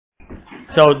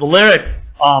So the lyrics,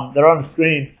 they're on the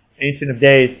screen, Ancient of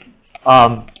Days.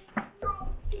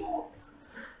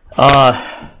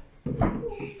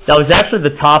 That was actually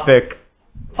the topic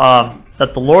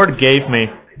that the Lord gave me.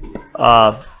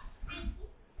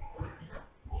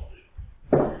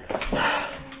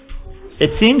 It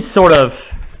seems sort of,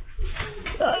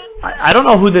 I don't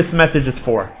know who this message is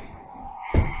for,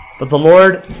 but the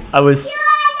Lord,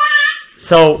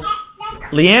 so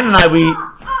Leanne and I,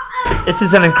 this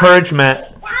is an encouragement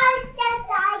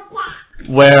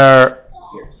where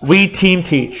we team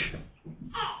teach.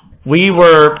 We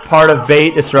were part of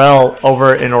Beit Israel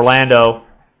over in Orlando,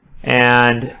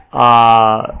 and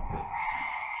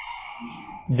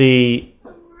the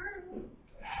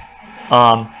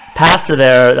pastor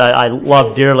there that I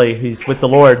love dearly, he's with the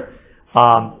Lord,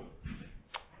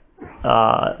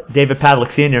 David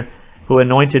Pavlik Sr., who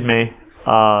anointed me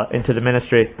into the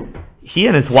ministry. He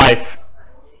and his wife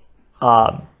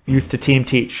used to team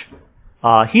teach.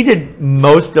 He did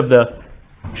most of the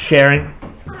sharing,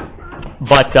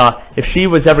 but if she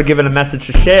was ever given a message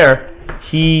to share,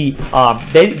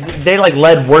 they like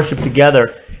led worship together,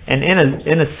 and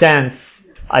in a sense,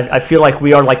 I feel like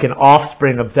we are like an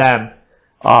offspring of them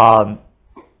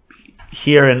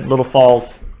here in Little Falls,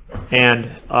 and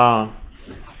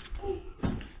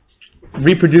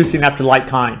reproducing after like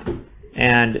kind.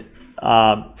 And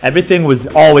everything was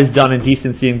always done in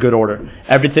decency and good order.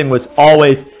 Everything was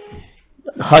always,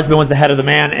 the husband was the head of the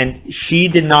man, and she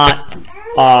did not,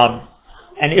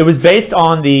 and it was based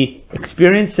on the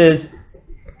experiences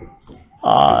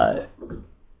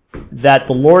that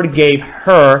the Lord gave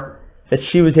her that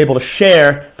she was able to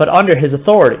share, but under His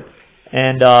authority.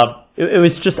 And it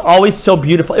was just always so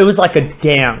beautiful. It was like a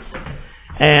dance,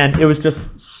 and it was just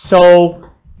so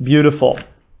beautiful.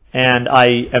 And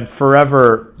I am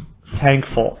forever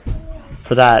thankful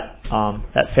for that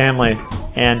family.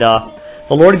 And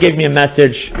the Lord gave me a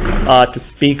message to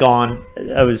speak on.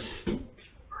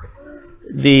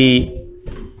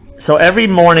 So every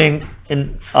morning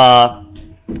in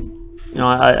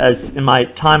as in my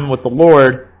time with the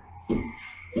Lord,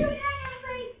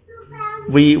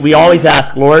 we always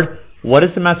ask, Lord, what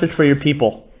is the message for your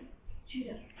people?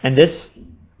 And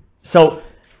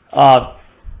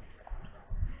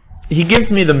He gives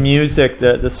me the music,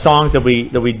 the songs that we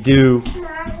do.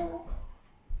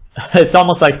 It's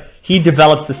almost like He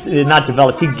develops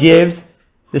He gives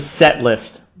the set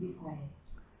list.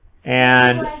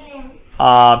 And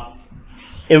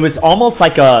it was almost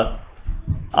like a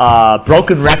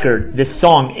broken record, this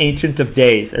song, Ancient of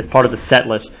Days, as part of the set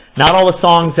list. Not all the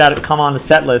songs that come on the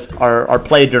set list are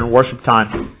played during worship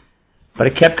time, but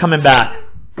it kept coming back.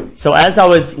 So as I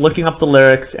was looking up the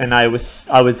lyrics, and I was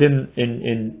in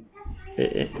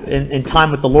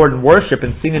time with the Lord in worship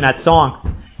and singing that song,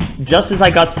 just as I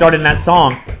got started in that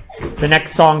song, the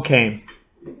next song came,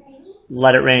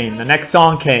 Let It Rain. The next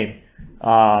song came,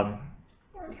 I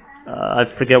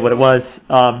forget what it was,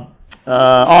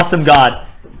 Awesome God.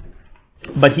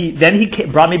 But He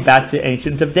brought me back to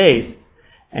Ancient of Days,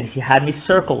 and He had me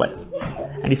circle it,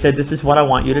 and He said, this is what I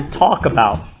want you to talk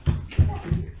about.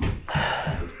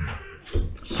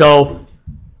 So,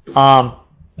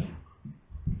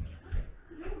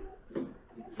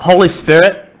 Holy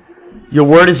Spirit, your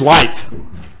word is life.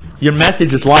 Your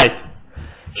message is life.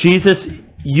 Jesus,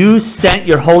 you sent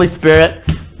your Holy Spirit.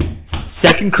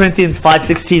 2 Corinthians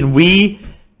 5:16, we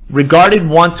regarded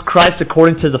once Christ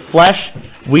according to the flesh.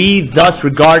 We thus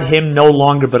regard Him no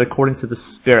longer, but according to the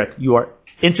Spirit. You are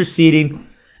interceding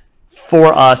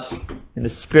for us, and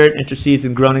the Spirit intercedes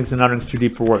in groanings and utterings too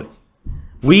deep for words.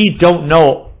 We don't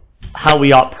know how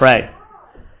we ought to pray.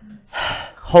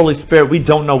 Holy Spirit, we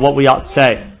don't know what we ought to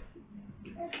say.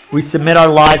 We submit our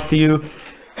lives to you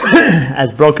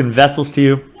as broken vessels to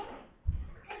you.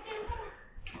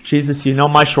 Jesus, you know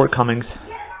my shortcomings.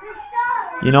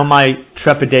 You know my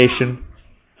trepidation.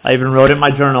 I even wrote in my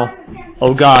journal,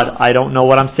 oh God, I don't know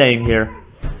what I'm saying here.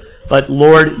 But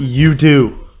Lord, you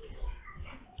do.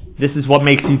 This is what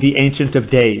makes you the Ancient of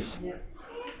Days.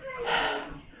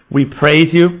 We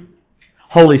praise you.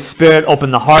 Holy Spirit,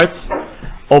 open the hearts,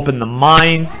 open the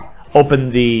minds,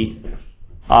 open the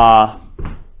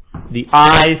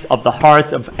eyes of the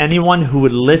hearts of anyone who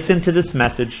would listen to this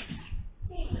message,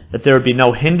 that there would be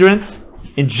no hindrance.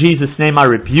 In Jesus' name I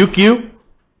rebuke you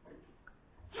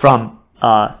from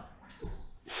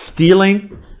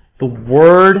stealing the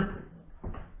word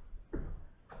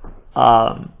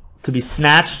to be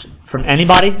snatched from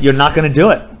anybody. You're not going to do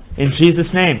it. In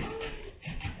Jesus' name.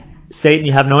 Satan,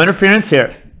 you have no interference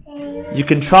here. You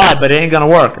can try, but it ain't going to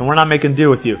work. And we're not making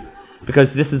do with you. Because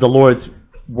this is the Lord's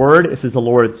word. This is the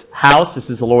Lord's house. This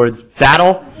is the Lord's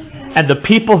battle. And the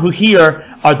people who hear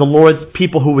are the Lord's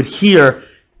people who would hear,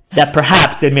 that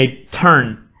perhaps they may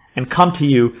turn and come to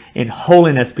you in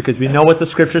holiness, because we know what the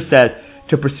Scripture says,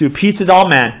 to pursue peace with all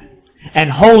men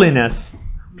and holiness,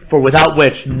 for without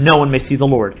which no one may see the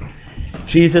Lord.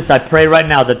 Jesus, I pray right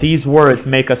now that these words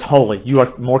make us holy. You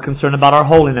are more concerned about our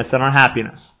holiness than our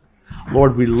happiness.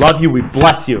 Lord, we love you. We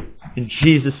bless you. In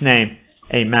Jesus' name,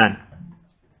 amen.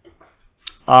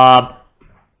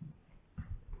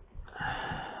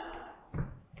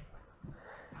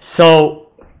 So,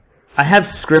 I have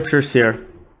scriptures here,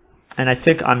 and I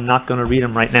think I'm not going to read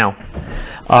them right now.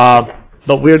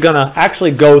 But we're going to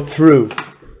actually go through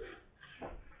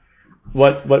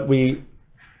what we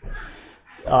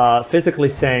physically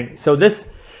sang. So this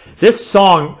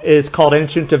song is called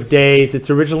Ancient of Days. It's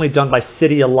originally done by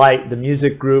City of Light, the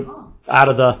music group out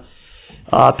of the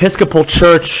Episcopal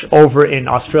Church over in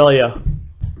Australia.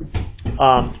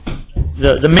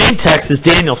 The main text is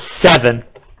Daniel 7.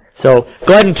 So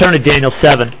go ahead and turn to Daniel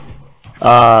 7,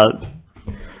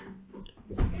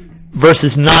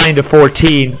 verses 9 to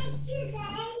 14.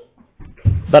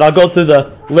 But I'll go through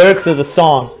the lyrics of the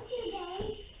song.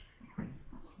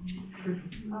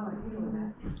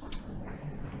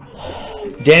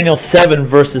 Daniel 7,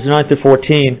 verses 9 to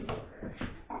 14.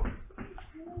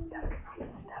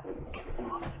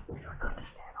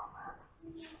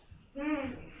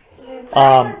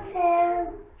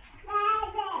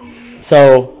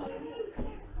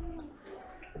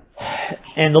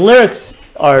 And the lyrics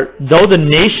are, though the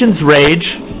nations rage,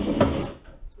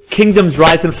 kingdoms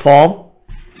rise and fall,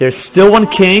 there's still one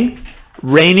king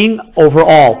reigning over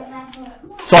all.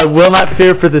 So I will not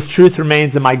fear, for this truth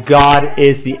remains, and my God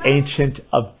is the Ancient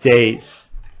of Days.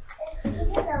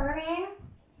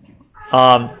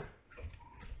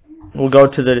 We'll go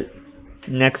to the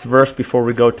next verse before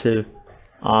we go to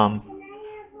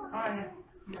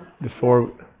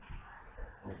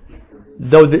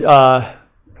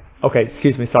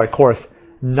chorus.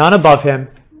 None above him,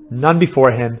 none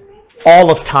before him, all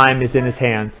of time is in his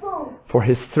hands. For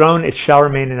his throne it shall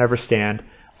remain and ever stand.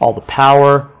 All the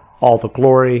power, all the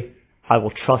glory, I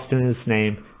will trust in his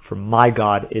name, for my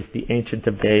God is the Ancient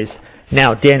of Days.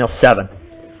 Now, Daniel 7.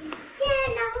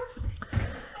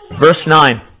 Verse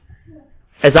 9.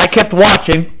 As I kept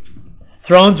watching,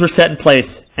 thrones were set in place,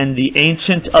 and the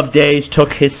Ancient of Days took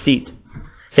his seat.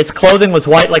 His clothing was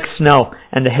white like snow,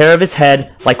 and the hair of his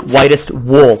head like whitest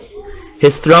wool.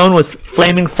 His throne was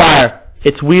flaming fire.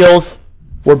 Its wheels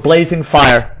were blazing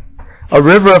fire. A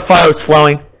river of fire was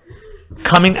flowing,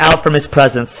 coming out from his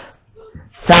presence.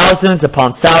 Thousands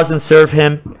upon thousands served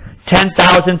him.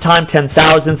 10,000 times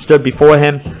 10,000 stood before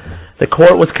him. The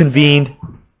court was convened,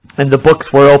 and the books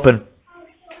were open.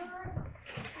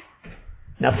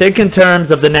 Now think in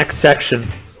terms of the next section,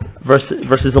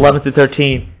 verses 11 to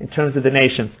 13, in terms of the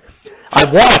nations. I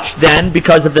watched then,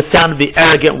 because of the sound of the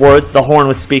arrogant words the horn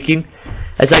was speaking.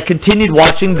 As I continued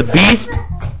watching, the beast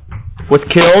was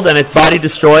killed and its body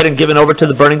destroyed and given over to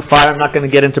the burning fire. I'm not going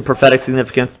to get into prophetic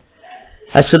significance.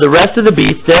 As to the rest of the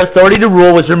beasts, their authority to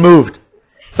rule was removed,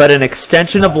 but an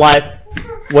extension of life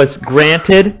was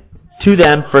granted to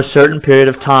them for a certain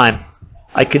period of time.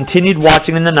 I continued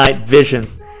watching in the night visions,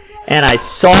 and I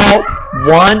saw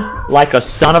one like a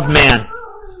son of man,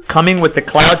 coming with the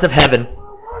clouds of heaven.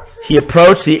 He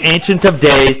approached the Ancient of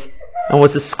Days and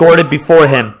was escorted before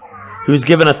him. He was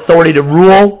given authority to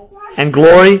rule and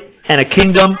glory and a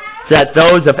kingdom, so that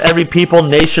those of every people,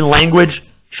 nation, language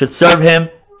should serve him.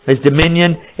 His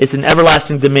dominion is an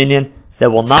everlasting dominion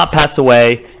that will not pass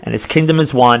away, and his kingdom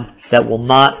is one that will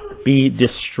not be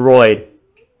destroyed.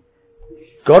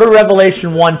 Go to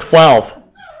Revelation 1:12.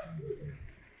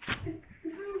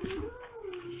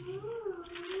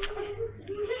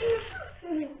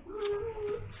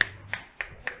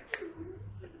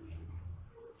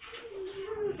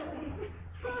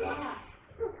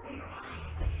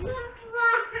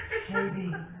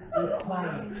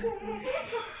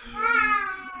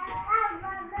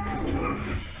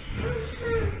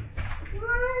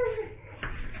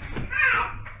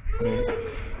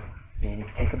 Danny,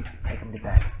 take him to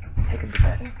bed. Take him to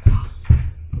bed.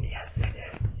 Yes, they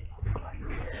did.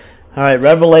 All right,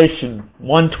 Revelation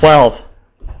 1:12.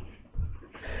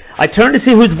 I turned to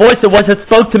see whose voice it was that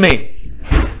spoke to me.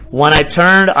 When I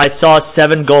turned, I saw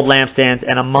 7 gold lampstands,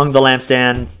 and among the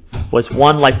lampstands was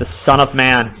one like the Son of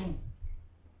Man,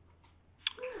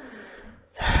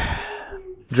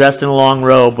 dressed in a long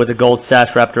robe with a gold sash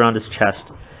wrapped around his chest.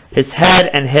 His head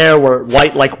and hair were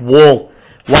white like wool,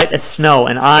 white as snow,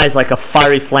 and eyes like a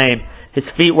fiery flame. His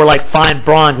feet were like fine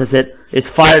bronze as it is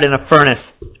fired in a furnace,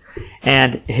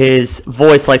 and his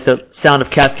voice like the sound of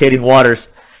cascading waters.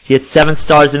 He had 7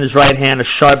 stars in his right hand. A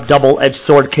sharp double-edged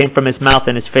sword came from his mouth,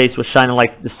 and his face was shining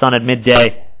like the sun at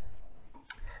midday.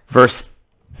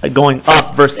 Going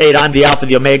up, verse 8, I'm the Alpha,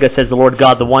 the Omega, says the Lord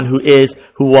God, the one who is,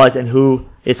 who was, and who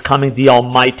is coming, the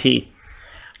Almighty.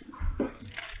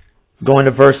 Going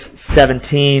to verse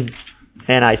 17,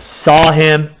 and I saw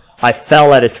him, I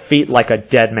fell at his feet like a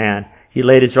dead man. He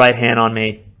laid his right hand on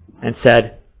me and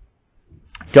said,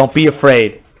 don't be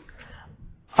afraid.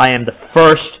 I am the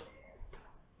first,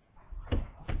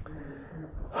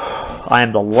 I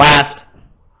am the last,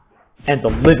 and the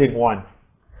living one.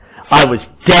 I was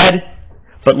dead,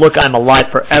 but look, I am alive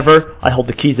forever. I hold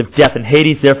the keys of death and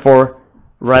Hades. Therefore,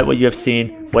 write what you have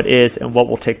seen, what is, and what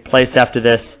will take place after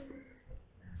this.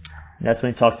 And that's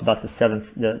when he talks about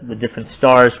the different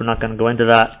stars. We're not going to go into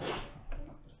that.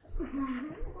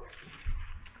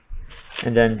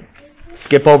 And then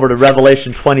skip over to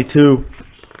Revelation 22.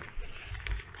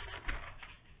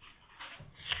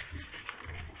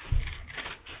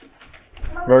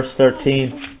 Verse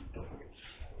 13.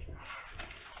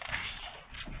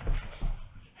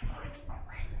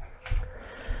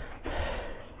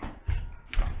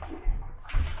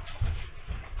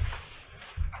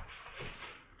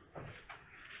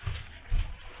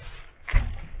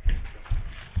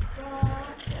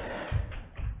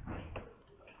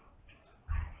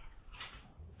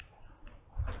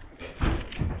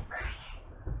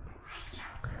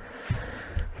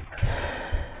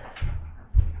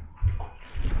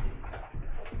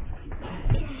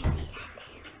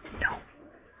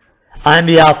 I am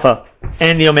the Alpha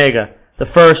and the Omega, the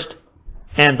first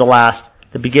and the last,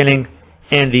 the beginning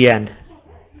and the end.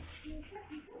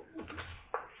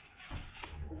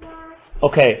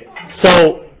 Okay,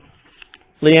 so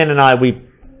Leanne and I, we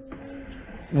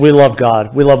love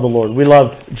God. We love the Lord. We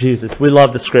love Jesus. We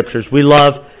love the Scriptures. We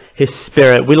love His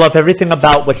Spirit. We love everything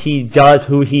about what He does,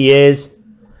 who He is.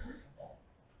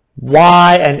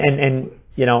 Why? And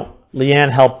you know,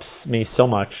 Leanne helps me so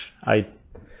much. I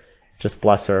just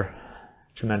bless her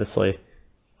tremendously.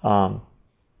 Why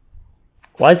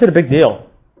is it a big deal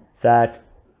that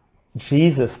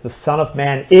Jesus, the Son of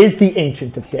Man, is the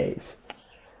Ancient of Days?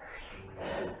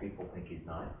 People think He's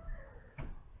not.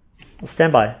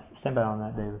 Stand by on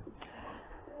that, David.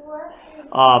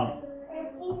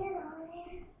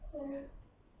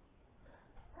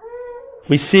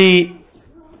 We see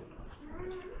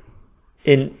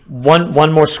in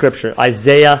one more scripture,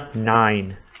 Isaiah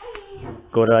 9.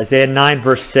 Go to Isaiah 9,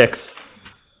 verse 6.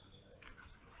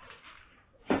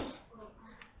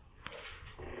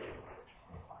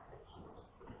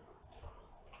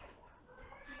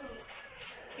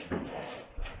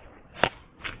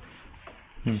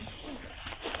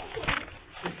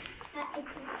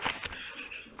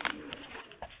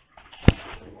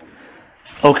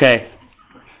 Okay.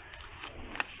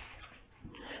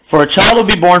 For a child will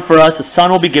be born for us, a son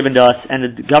will be given to us,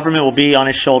 and the government will be on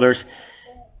his shoulders.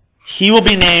 He will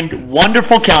be named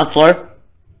Wonderful Counselor,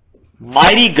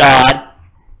 Mighty God,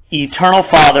 Eternal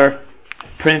Father,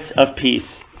 Prince of Peace.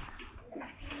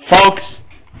 Folks,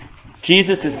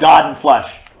 Jesus is God in flesh.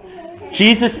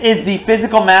 Jesus is the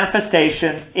physical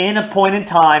manifestation in a point in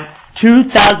time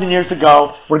 2,000 years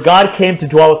ago where God came to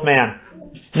dwell with man.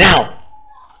 Now,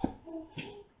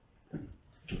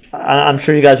 I'm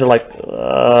sure you guys are like,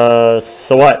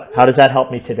 so what? How does that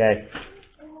help me today?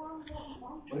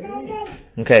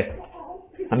 Okay.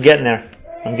 I'm getting there.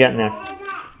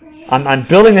 I'm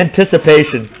building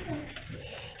anticipation.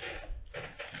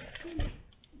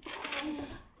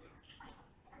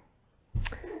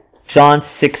 John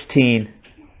 16.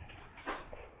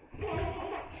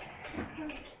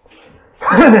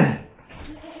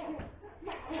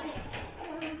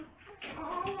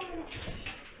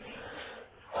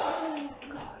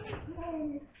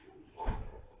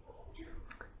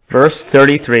 Verse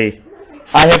 33.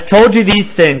 I have told you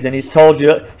these things, and he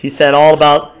said all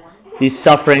about these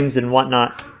sufferings and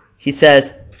whatnot. He says,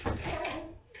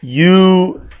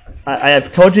 I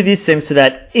have told you these things so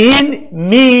that in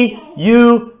me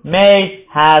you may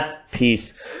have peace.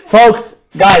 Folks,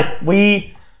 guys,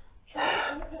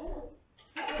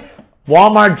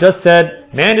 Walmart just said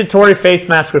mandatory face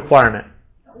mask requirement.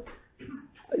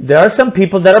 There are some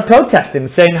people that are protesting,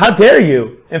 saying, how dare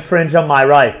you infringe on my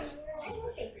rights?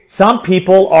 Some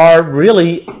people are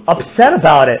really upset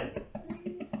about it.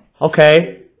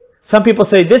 Okay? Some people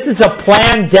say, this is a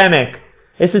plandemic.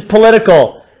 This is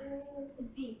political.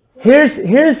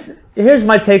 Here's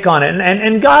my take on it.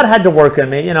 And God had to work on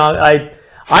me. You know,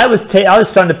 I was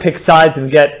starting to pick sides and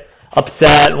get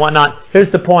upset and whatnot.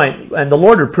 Here's the point, and the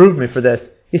Lord reproved me for this.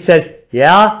 He says,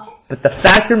 yeah, but the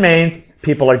fact remains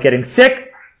People are getting sick.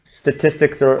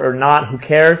 Statistics or not, who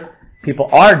cares? People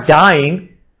are dying.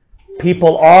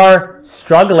 People are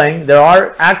struggling. There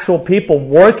are actual people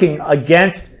working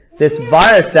against this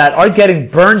virus that are getting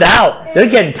burned out.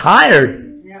 They're getting tired.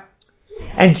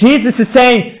 And Jesus is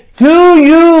saying, do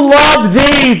you love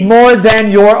these more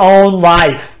than your own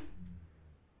life?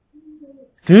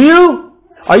 Do you?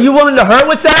 Are you willing to hurt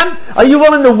with them? Are you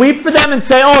willing to weep for them and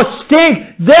say, oh, stink,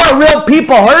 there are real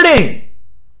people hurting.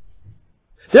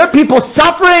 There are people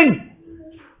suffering.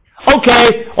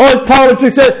 Okay,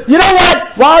 politics says, you know what?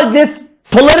 While this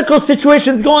political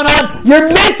situation is going on, you're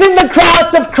missing the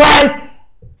cross of Christ.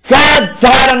 God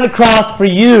died on the cross for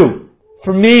you,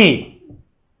 for me.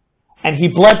 And He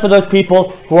bled for those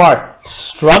people who are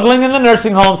struggling in the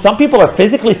nursing home. Some people are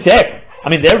physically sick. I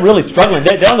mean, they're really struggling.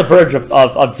 They're on the verge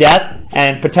of death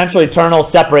and potential eternal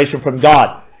separation from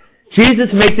God. Jesus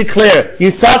makes it clear.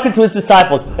 He's talking to His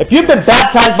disciples. If you've been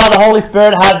baptized by the Holy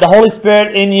Spirit, have the Holy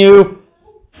Spirit in you,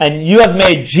 and you have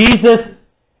made Jesus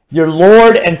your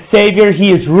Lord and Savior, He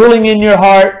is ruling in your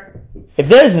heart. If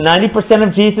there's 90%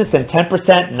 of Jesus and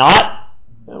 10% not,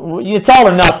 it's all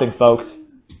or nothing, folks.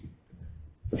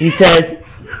 He says,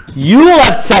 you will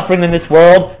have suffering in this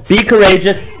world. Be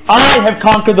courageous. I have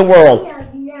conquered the world.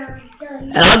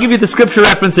 And I'll give you the scripture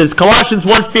references. Colossians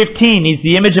 1:15, He's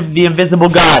the image of the invisible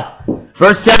God.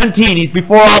 Verse 17, He's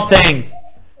before all things.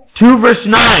 2 verse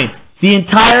 9, the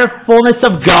entire fullness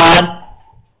of God,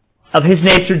 of His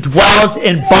nature, dwells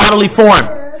in bodily form.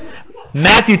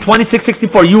 Matthew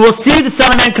 26:64, you will see the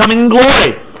Son of Man coming in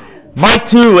glory. Mark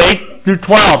 2:8 through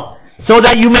 12, so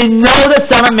that you may know the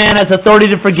Son of Man has authority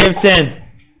to forgive sins.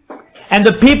 And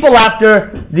the people,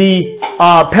 after the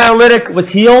paralytic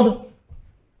was healed,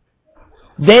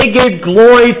 they gave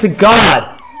glory to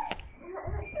God.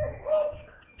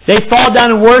 They fall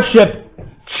down and worship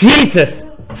Jesus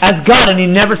as God, and He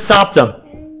never stopped them.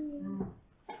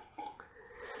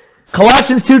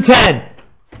 Colossians 2:10.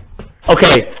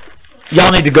 Okay,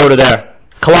 y'all need to go to there.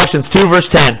 Colossians 2 verse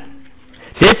 10.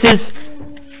 This is,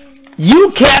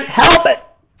 you can't help it.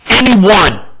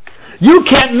 Anyone. You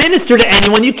can't minister to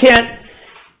anyone. You can't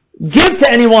give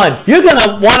to anyone. You're going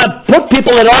to want to put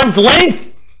people at arm's length.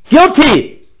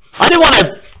 Guilty. I didn't.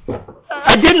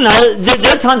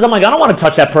 There are times I'm like, I don't want to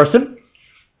touch that person.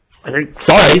 I think,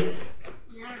 sorry.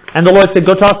 And the Lord said,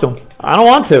 go talk to him. I don't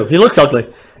want to. He looks ugly.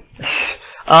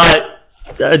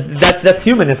 That's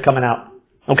humanness coming out.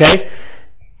 Okay?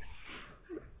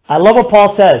 I love what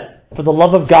Paul says. For the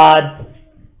love of God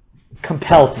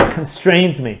compels me,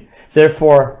 constrains me.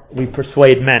 Therefore, we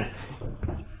persuade men.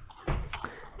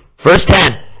 Verse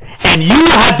 10. And you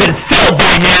have been filled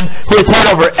by Him who is head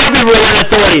over every ruler and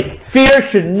authority. Fear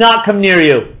should not come near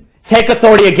you. Take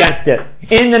authority against it.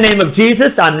 In the name of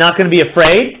Jesus, I'm not going to be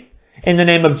afraid. In the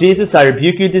name of Jesus, I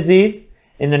rebuke you, disease.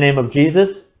 In the name of Jesus,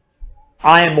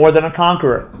 I am more than a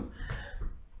conqueror.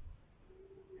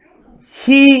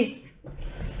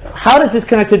 How does this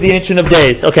connect to the Ancient of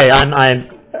Days? Okay,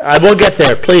 I will get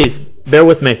there. Please, bear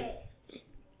with me.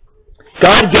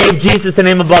 God gave Jesus the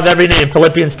name above every name,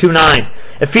 Philippians 2:9.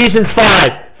 Ephesians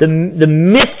 5, the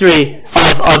mystery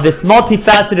of this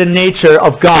multifaceted nature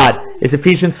of God is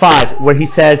Ephesians 5, where He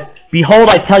says, behold,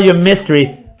 I tell you a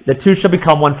mystery, the two shall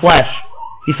become one flesh.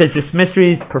 He says this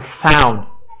mystery is profound.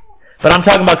 But I'm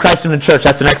talking about Christ in the church.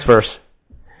 That's the next verse.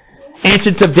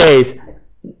 Ancient of Days.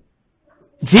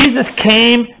 Jesus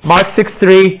came, Mark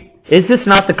 6:3. Is this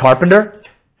not the carpenter?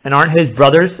 And aren't His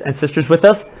brothers and sisters with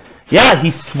us? Yeah,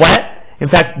 He sweat. In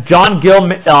fact, John Gill,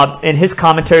 in his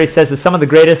commentary, says that some of the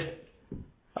greatest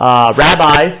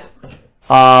rabbis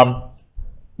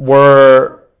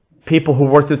were people who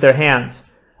worked with their hands.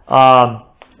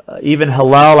 Even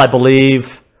Hillel, I believe.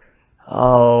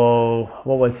 What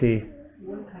was he?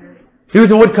 Woodcutter. He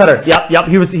was a woodcutter. Yep.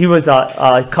 He was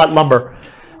cut lumber.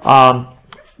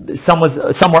 Some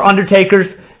were undertakers.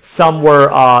 Some were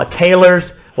tailors.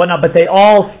 Whatnot, but they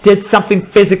all did something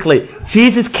physically.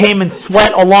 Jesus came and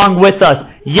sweat along with us.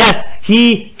 Yes,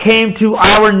 He came to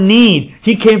our need.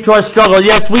 He came to our struggle.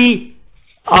 Yes, we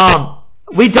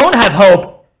don't have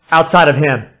hope outside of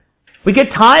Him. We get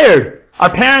tired.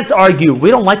 Our parents argue.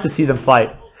 We don't like to see them fight.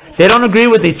 They don't agree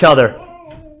with each other.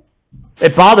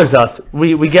 It bothers us.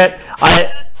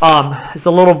 It's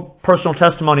a little personal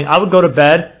testimony. I would go to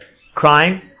bed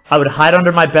crying. I would hide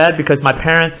under my bed because my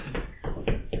parents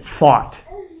fought.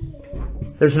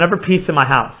 There's never peace in my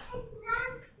house,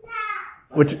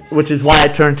 which is why I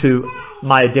turn to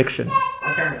my addiction.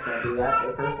 My parents don't do that.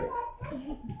 They're perfect.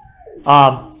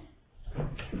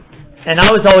 And I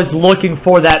was always looking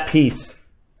for that peace.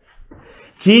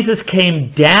 Jesus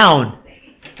came down.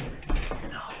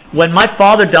 When my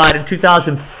father died in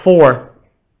 2004,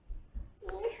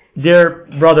 dear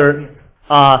brother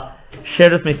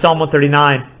shared with me Psalm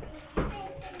 139.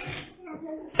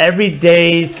 Every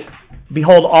days,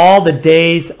 behold, all the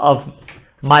days of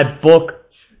my book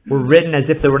were written as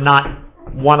if there were not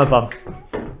one of them.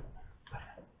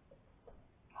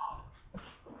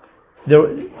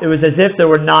 It was as if there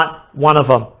were not one of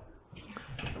them.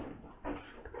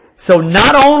 So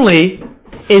not only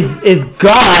is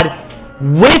God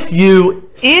with you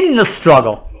in the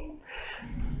struggle,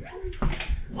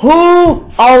 who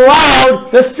allowed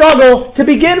the struggle to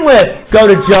begin with? Go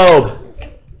to Job.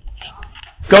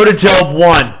 Go to Job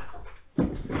 1.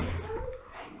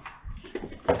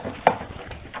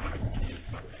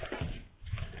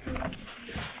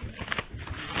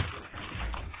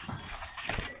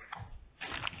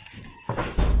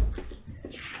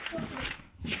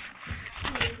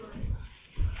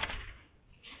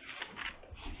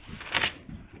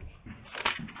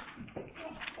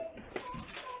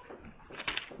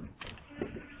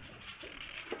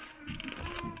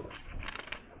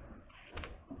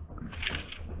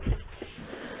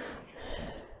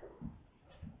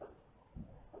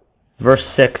 Verse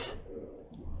 6.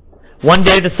 One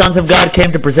day the sons of God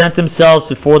came to present themselves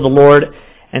before the Lord,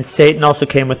 and Satan also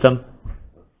came with them.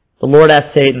 The Lord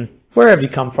asked Satan, "Where have you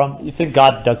come from?" You think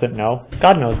God doesn't know?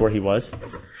 God knows where he was.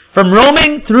 "From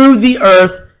roaming through the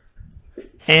earth."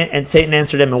 And Satan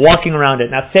answered him, and walking around it.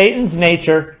 Now Satan's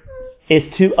nature is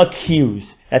to accuse.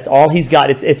 That's all he's got.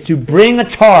 It's to bring a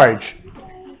charge.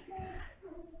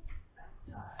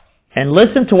 And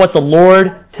listen to what the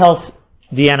Lord tells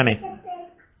the enemy.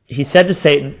 He said to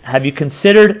Satan, "Have you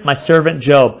considered my servant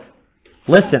Job?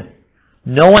 Listen,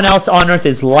 no one else on earth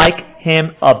is like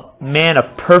him, a man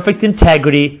of perfect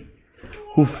integrity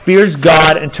who fears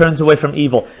God and turns away from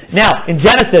evil." Now, in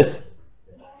Genesis,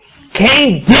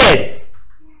 Cain did.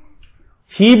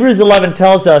 Hebrews 11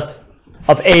 tells us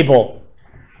of Abel.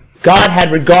 God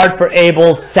had regard for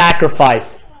Abel's sacrifice.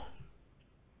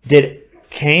 Did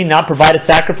Cain not provide a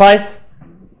sacrifice?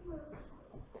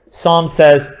 Psalm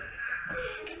says,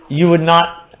 you would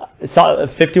not,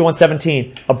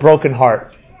 51:17, a broken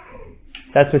heart.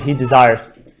 That's what he desires.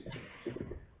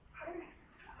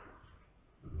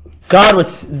 God was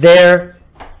there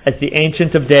as the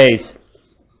Ancient of Days.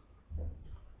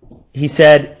 He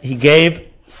said, he gave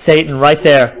Satan right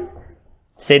there.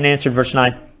 Satan answered, verse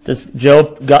 9, "Does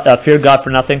Job fear God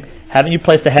for nothing? Haven't you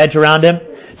placed a hedge around him?"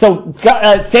 So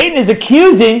Satan is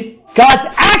accusing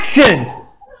God's actions.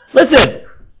 Listen.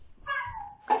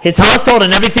 His household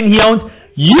and everything he owns,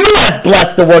 you have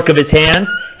blessed the work of his hands.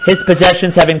 His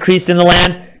possessions have increased in the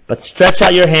land. But stretch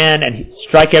out your hand and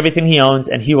strike everything he owns,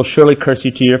 and he will surely curse you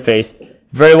to your face.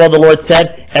 Very well, the Lord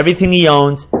said, everything he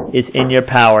owns is in your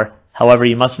power. However,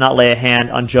 you must not lay a hand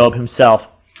on Job himself.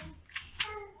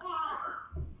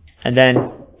 And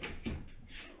then,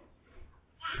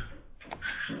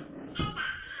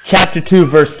 chapter 2,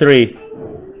 verse 3.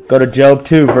 Go to Job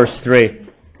 2, verse 3.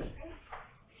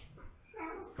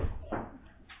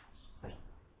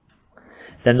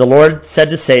 Then the Lord said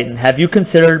to Satan, "Have you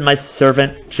considered my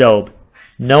servant Job?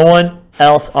 No one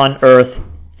else on earth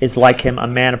is like him, a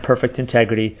man of perfect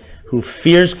integrity, who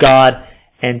fears God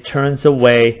and turns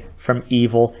away from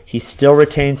evil. He still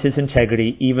retains his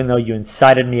integrity, even though you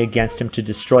incited me against him to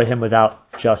destroy him without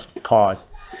just cause."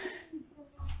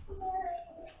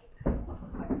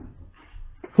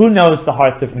 Who knows the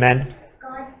hearts of men?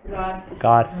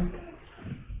 God.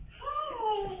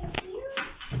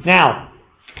 Now,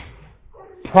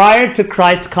 prior to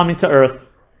Christ coming to earth,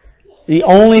 the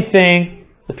only thing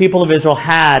the people of Israel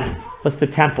had was the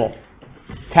temple.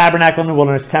 Tabernacle in the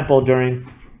wilderness, temple during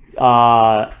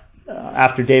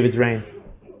after David's reign.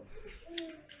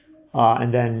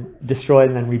 And then destroyed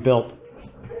and then rebuilt.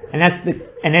 And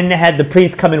then they had the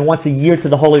priest come in once a year to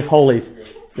the Holy of Holies,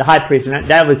 the high priest,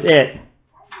 and that was it.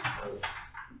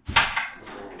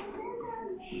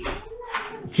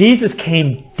 Jesus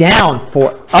came down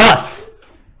for us.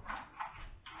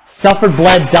 Suffered,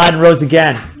 bled, died, and rose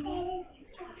again.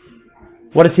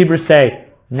 What does Hebrews say?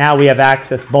 Now we have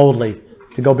access boldly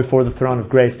to go before the throne of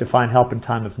grace to find help in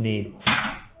time of need.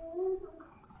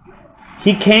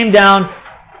 He came down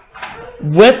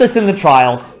with us in the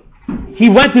trials. He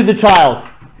went through the trials.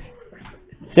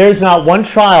 There is not one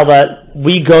trial that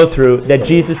we go through that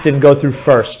Jesus didn't go through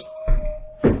first.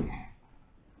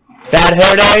 Bad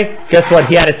hair day? Guess what?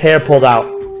 He had his hair pulled out.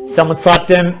 Someone slapped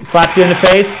you in the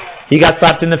face? He got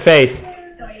slapped in the face.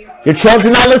 Your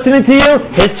children not listening to you?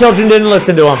 His children didn't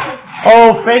listen to him.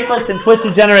 Oh, faithless and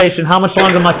twisted generation, how much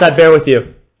longer must I bear with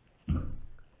you?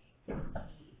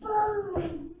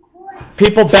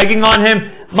 People begging on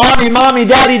him, "Mommy, mommy,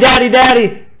 daddy, daddy,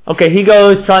 daddy." Okay, he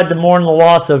goes, tried to mourn the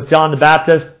loss of John the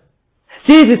Baptist.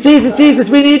 Jesus, Jesus, Jesus,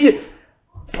 we need you.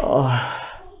 Oh.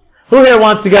 Who here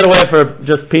wants to get away for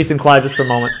just peace and quiet just for a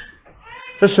moment?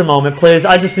 Just a moment, please.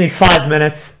 I just need 5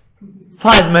 minutes.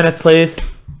 5 minutes, please.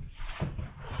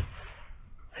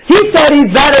 He said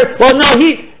he's better. Well, no,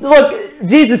 look,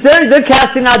 Jesus, they're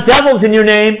casting out devils in your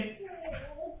name.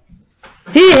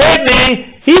 He hit me.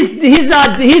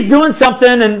 He's doing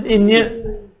something, and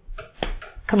you.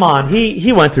 Come on,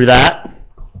 he went through that.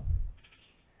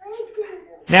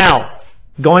 Now,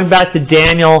 going back to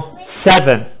Daniel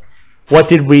 7, what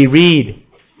did we read?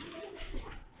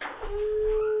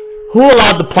 Who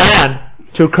allowed the plan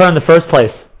to occur in the first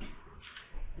place?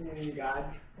 God.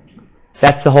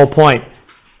 That's the whole point.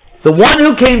 The one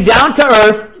who came down to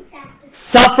earth,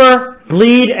 suffer,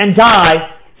 bleed, and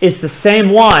die, is the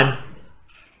same one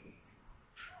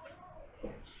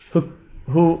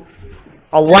who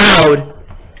allowed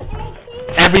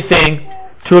everything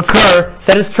to occur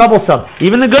that is troublesome,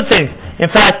 even the good things. In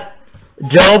fact,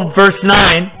 Job 2 verse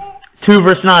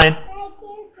 9,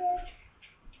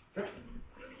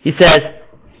 he says,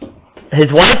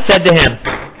 his wife said to him,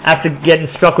 after getting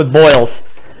struck with boils,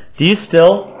 do you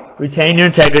still retain your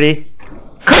integrity?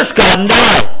 Curse God and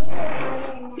die!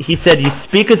 He said, you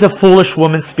speak as a foolish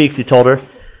woman speaks, he told her.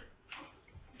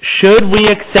 Should we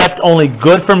accept only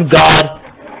good from God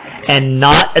and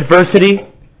not adversity?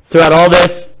 Throughout all this,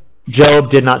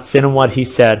 Job did not sin in what he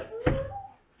said.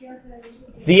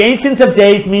 The Ancient of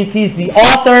Days means he's the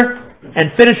author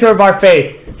and finisher of our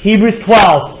faith. Hebrews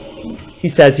 12, he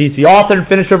says he's the author and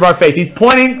finisher of our faith. He's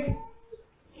pointing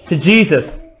to Jesus.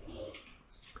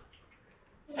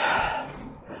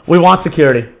 We want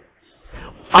security.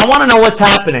 I want to know what's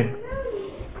happening.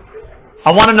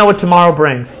 I want to know what tomorrow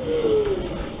brings.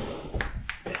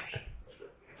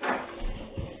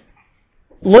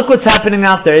 Look what's happening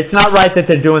out there. It's not right that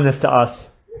they're doing this to us.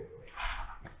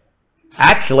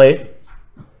 Actually,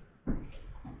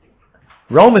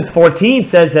 Romans 14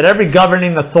 says that every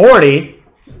governing authority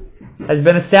has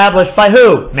been established by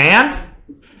who? Man?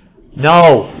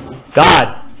 No.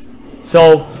 God.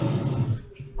 So,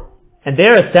 and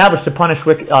they're established to punish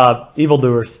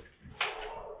evildoers.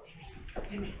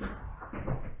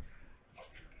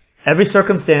 Every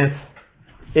circumstance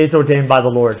is ordained by the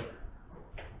Lord.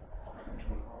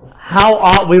 How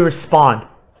ought we respond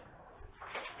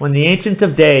when the Ancient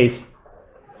of Days,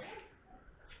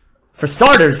 for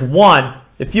starters, one,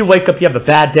 if you wake up, you have a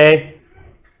bad day,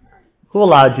 who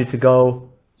allowed you to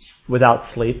go without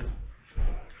sleep?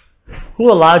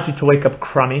 Who allowed you to wake up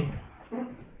crummy?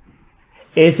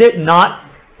 Is it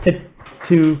not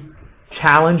to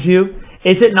challenge you?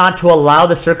 Is it not to allow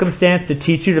the circumstance to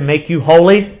teach you, to make you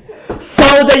holy,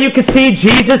 so that you can see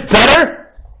Jesus better?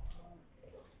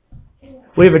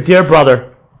 We have a dear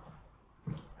brother.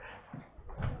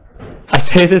 I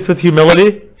say this with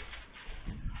humility.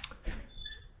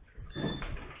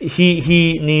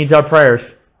 He needs our prayers.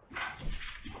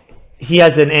 He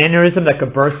has an aneurysm that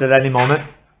could burst at any moment.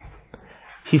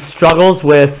 He struggles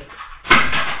with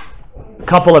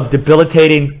a couple of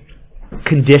debilitating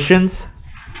conditions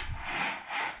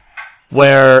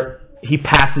where he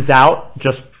passes out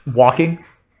just walking,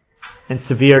 and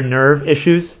severe nerve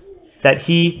issues that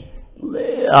he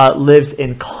lives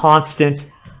in constant.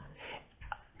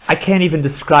 I can't even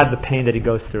describe the pain that he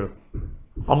goes through.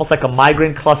 Almost like a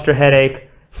migraine cluster headache,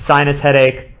 sinus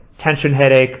headache, tension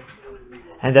headache,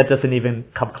 and that doesn't even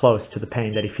come close to the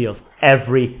pain that he feels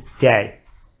every day.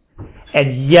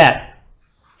 And yet,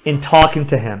 in talking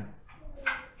to him,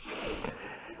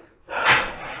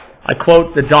 I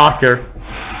quote the doctor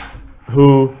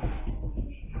who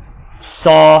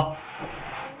saw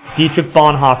Dietrich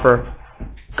Bonhoeffer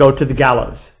go to the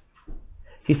gallows.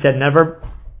 He said, never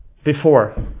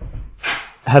before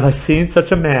have I seen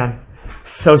such a man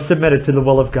so submitted to the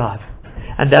will of God.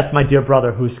 And that's my dear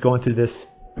brother who's going through this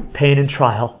pain and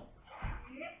trial.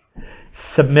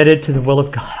 Submitted to the will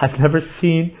of God. I've never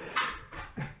seen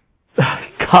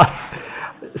God,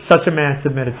 such a man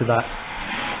submitted to that.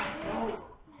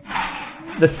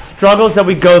 The struggles that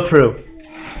we go through.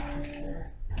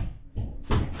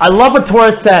 I love what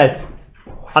Torah says.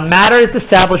 A matter is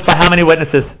established by how many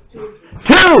witnesses?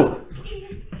 2!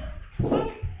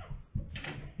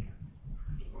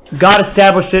 God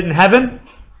established it in heaven.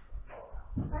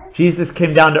 Jesus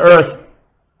came down to earth,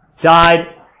 died,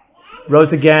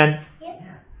 rose again,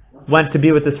 went to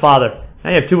be with his Father.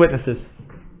 Now you have 2 witnesses.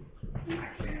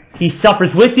 He suffers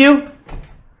with you,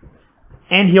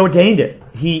 and he ordained it.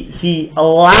 He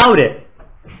allowed it.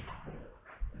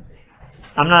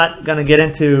 I'm not going to get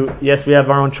into, yes, we have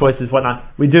our own choices,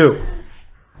 whatnot. We do.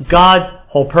 God's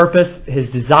whole purpose, His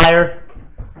desire,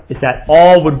 is that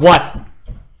all would what?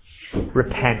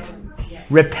 Repent.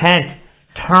 repent.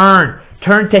 Turn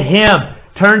to Him.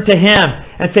 Turn to Him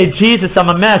and say, Jesus, I'm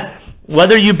a mess.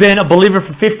 Whether you've been a believer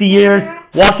for 50 years,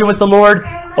 walking with the Lord,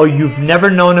 or you've never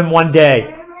known Him one day,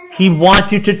 He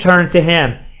wants you to turn to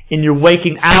Him. In your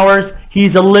waking hours,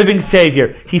 He's a living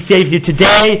Savior. He saves you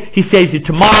today. He saves you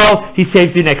tomorrow. He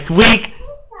saves you next week.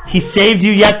 He saved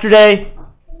you yesterday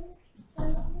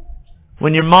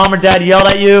when your mom or dad yelled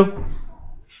at you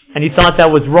and you thought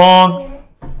that was wrong.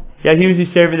 Yeah, He was your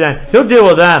Savior then. He'll deal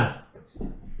with them.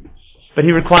 But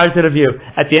He requires it of you.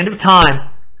 At the end of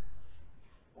time,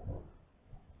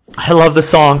 I love the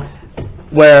song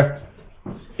where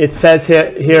it says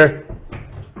here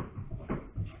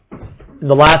in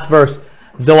the last verse,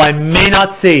 though I may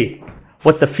not see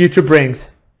what the future brings,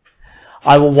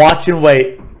 I will watch and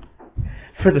wait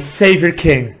for the Savior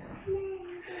King.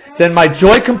 Then my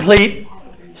joy complete,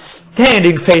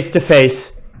 standing face to face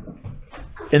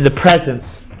in the presence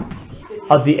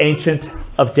of the Ancient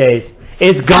of Days.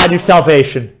 Is God your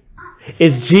salvation?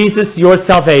 Is Jesus your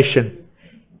salvation?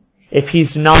 If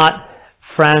He's not,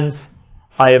 friends,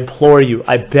 I implore you,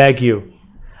 I beg you,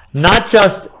 not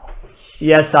just,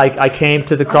 yes, I came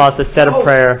to the cross, I said a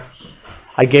prayer,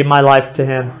 I gave my life to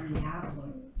Him.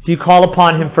 Do you call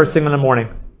upon Him first thing in the morning?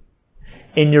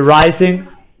 In your rising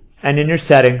and in your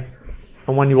setting,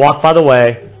 and when you walk by the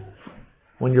way,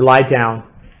 when you lie down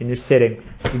and you're sitting,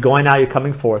 you're going out, you're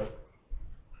coming forth.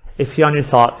 Is He on your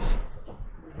thoughts?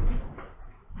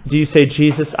 Do you say,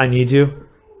 Jesus, I need you?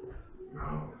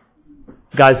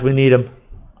 Guys, we need Him.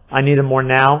 I need Him more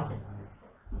now.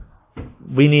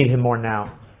 We need Him more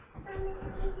now.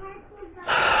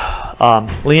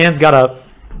 Leanne's got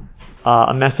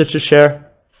a message to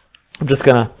share. I'm just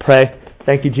going to pray.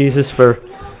 Thank you, Jesus, for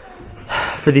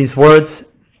these words.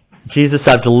 Jesus,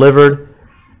 I've delivered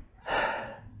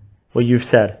what You've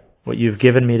said, what You've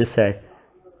given me to say.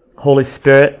 Holy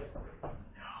Spirit,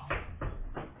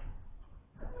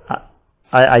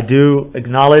 I do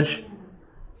acknowledge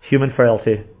human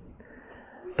frailty,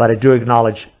 but I do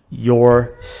acknowledge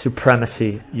Your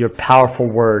supremacy, Your powerful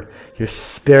word, Your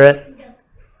Spirit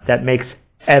that makes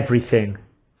everything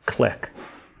click.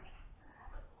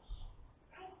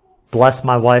 Bless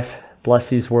my wife, bless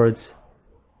these words.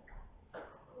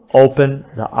 Open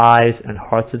the eyes and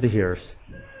hearts of the hearers.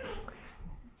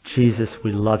 Jesus,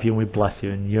 we love You and we bless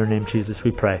You. In Your name, Jesus,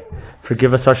 we pray.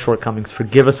 Forgive us our shortcomings.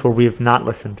 Forgive us where we have not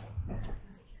listened.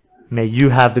 May You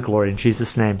have the glory. In Jesus'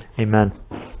 name, amen.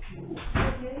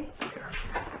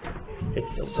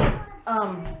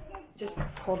 Just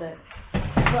hold it. So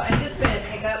I'm just going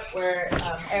to pick up where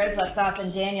Eric left off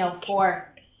in Daniel 4.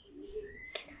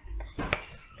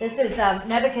 This is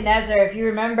Nebuchadnezzar. If you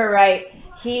remember right,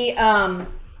 he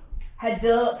had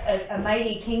built a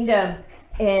mighty kingdom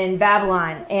in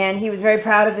Babylon, and he was very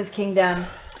proud of his kingdom.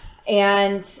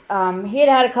 And he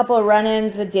had a couple of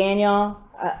run-ins with Daniel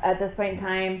at this point in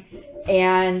time,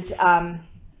 and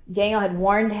Daniel had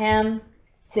warned him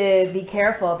to be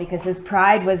careful because his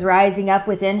pride was rising up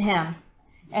within him.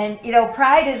 And,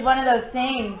 pride is one of those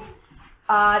things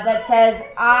that says,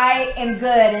 I am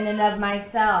good in and of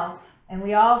myself. And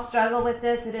we all struggle with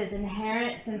this. It is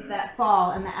inherent since that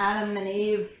fall in the Adam and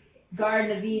Eve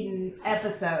Garden of Eden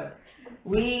episode.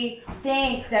 We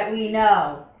think that we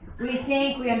know. We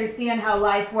think we understand how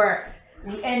life works.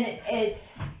 And it's,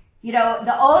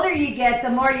 the older you get, the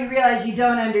more you realize you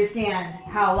don't understand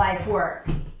how life works.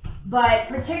 But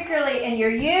particularly in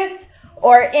your youth,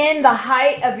 or in the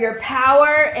height of your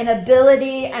power and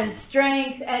ability and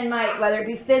strength and might, whether it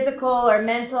be physical or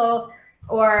mental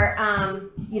or,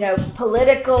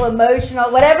 political, emotional,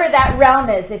 whatever that realm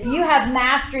is. If you have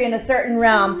mastery in a certain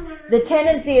realm, the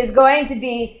tendency is going to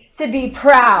be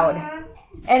proud.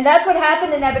 And that's what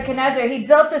happened to Nebuchadnezzar. He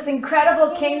built this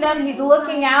incredible kingdom. He's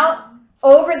looking out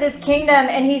over this kingdom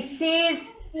and he sees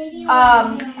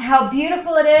how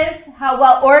beautiful it is, how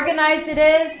well organized it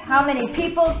is, how many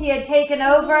peoples he had taken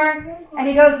over, and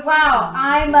he goes, wow,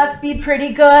 I must be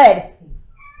pretty good.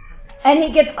 And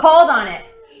he gets called on it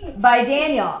by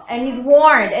Daniel, and he's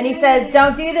warned, and he says,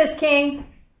 don't do this, king.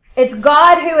 It's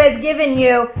God who has given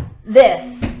you this,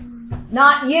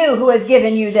 not you who has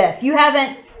given you this. You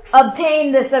haven't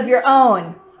obtained this of your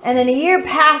own. And then a year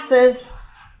passes,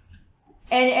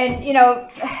 and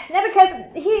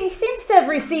Nebuchadnezzar, he seems to have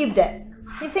received it.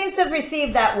 He seems to have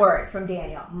received that word from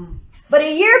Daniel. But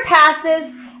a year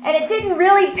passes, and it didn't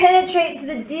really penetrate to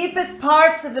the deepest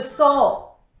parts of the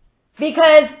soul.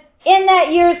 Because in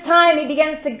that year's time, he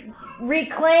begins to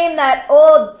reclaim that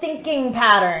old thinking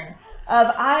pattern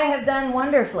of, I have done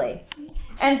wonderfully.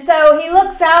 And so he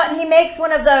looks out and he makes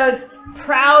one of those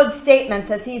proud statements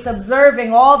as he's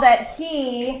observing all that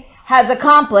he has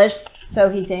accomplished, so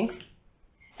he thinks.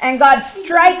 And God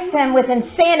strikes him with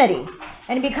insanity.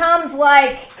 And he becomes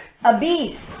like a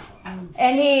beast.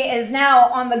 And he is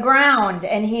now on the ground,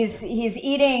 and he's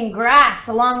eating grass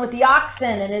along with the oxen,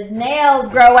 and his nails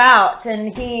grow out,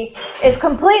 and he is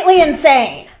completely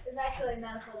insane. There's actually a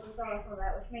medical disorder for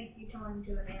that, which makes you turn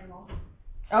into an animal.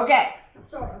 Okay.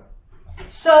 Sort of.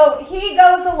 So he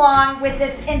goes along with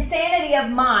this insanity of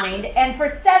mind, and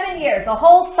for 7 years, a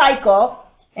whole cycle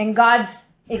in God's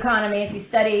economy, if you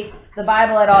study the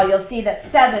Bible at all, you'll see that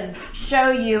 7 show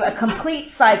you a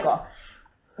complete cycle.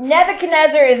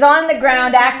 Nebuchadnezzar is on the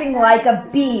ground acting like a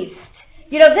beast.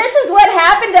 You know, this is what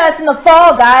happened to us in the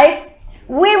fall, guys.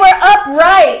 We were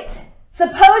upright,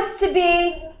 supposed to be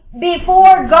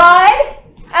before God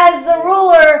as the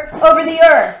ruler over the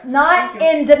earth, not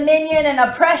in dominion and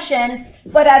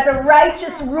oppression, but as a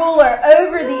righteous ruler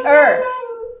over the earth.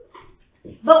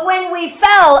 But when we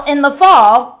fell in the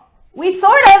fall, we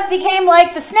sort of became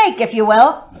like the snake, if you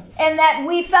will, and that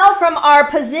we fell from our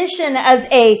position as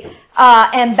a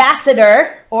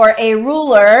ambassador or a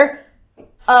ruler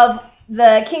of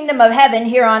the kingdom of heaven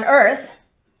here on earth,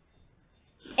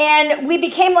 and we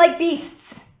became like beasts.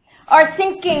 Our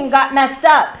thinking got messed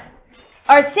up.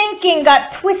 Our thinking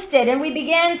got twisted, and we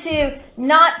began to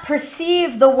not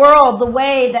perceive the world the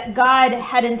way that God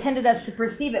had intended us to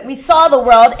perceive it. We saw the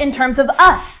world in terms of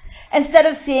us instead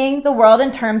of seeing the world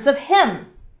in terms of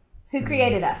Him who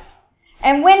created us.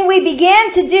 And when we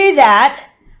began to do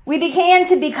that, we began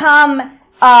to become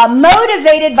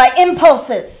motivated by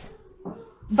impulses,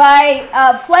 by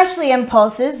fleshly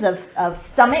impulses of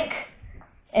stomach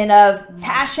and of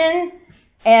passion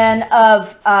and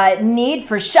of need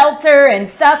for shelter and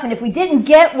stuff. And if we didn't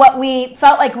get what we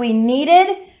felt like we needed,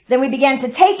 then we began to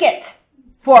take it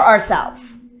for ourselves.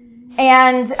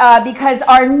 And because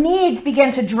our needs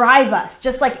began to drive us,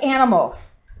 just like animals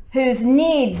whose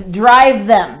needs drive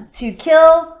them to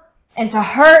kill and to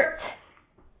hurt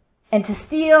and to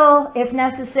steal, if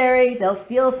necessary. They'll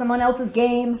steal someone else's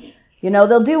game. You know,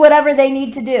 they'll do whatever they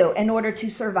need to do in order to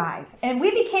survive. And we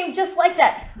became just like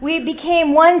that. We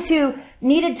became ones who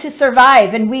needed to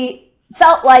survive, and we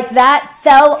felt like that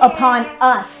fell upon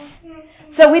us.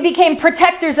 So we became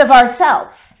protectors of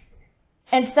ourselves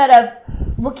instead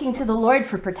of looking to the Lord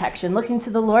for protection, looking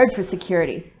to the Lord for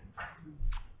security.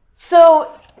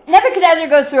 So Nebuchadnezzar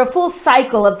goes through a full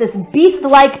cycle of this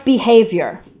beast-like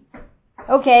behavior.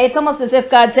 Okay, it's almost as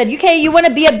if God said, okay, you want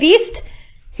to be a beast?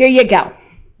 Here you go.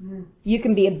 You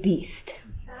can be a beast.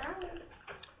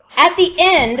 At the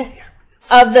end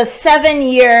of the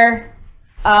 7-year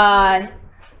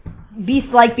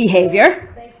beast-like behavior,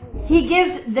 he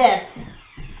gives this.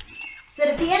 That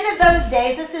at the end of those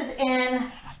days, this is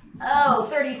in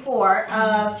 34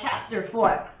 of chapter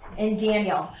 4 in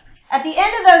Daniel. At the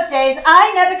end of those days,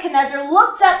 I, Nebuchadnezzar,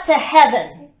 looked up to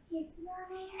heaven,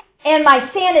 and my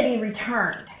sanity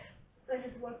returned.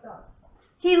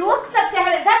 He looks up to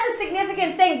heaven. That's a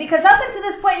significant thing, because up until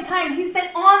this point in time, he's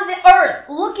been on the earth,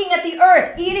 looking at the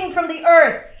earth, eating from the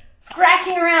earth,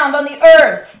 scratching around on the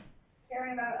earth.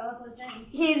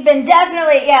 He's been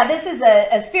definitely, this is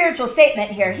a spiritual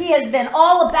statement here. He has been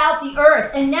all about the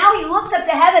earth, and now he looks up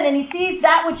to heaven and he sees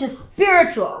that which is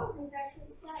spiritual.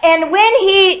 And when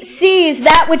he sees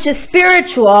that which is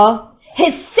spiritual,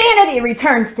 his sanity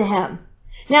returns to him.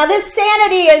 Now, this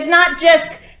sanity is not just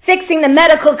fixing the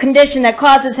medical condition that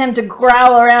causes him to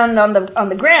growl around on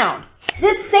the ground.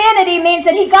 This sanity means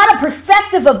that he got a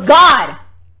perspective of God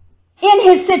in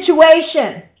his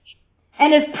situation.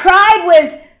 And his pride was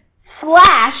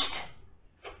slashed.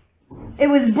 It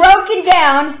was broken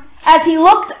down as he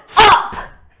looked up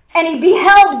and he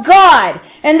beheld God.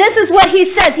 And this is what he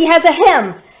says. He has a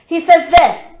hymn. He says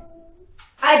this: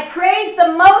 I praise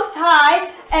the Most High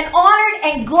and honored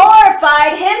and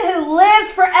glorified Him who lives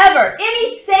forever. Any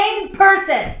sane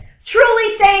person, truly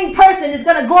sane person, is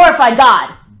going to glorify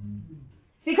God.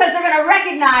 Because they're going to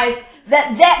recognize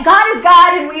that God is God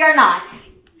and we are not.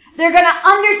 They're going to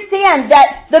understand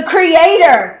that the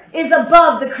Creator is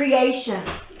above the creation.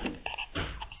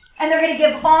 And they're going to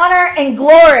give honor and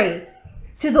glory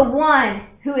to the one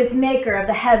who is maker of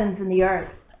the heavens and the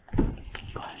earth.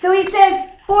 So he says,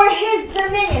 for His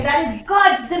dominion, that is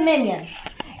God's dominion,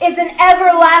 is an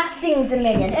everlasting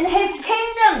dominion. And His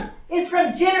kingdom is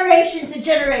from generation to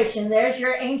generation. There's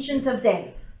your Ancient of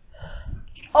Days.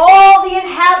 All the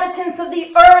inhabitants of the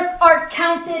earth are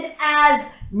counted as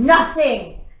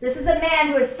nothing. This is a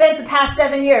man who has spent the past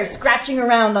 7 years scratching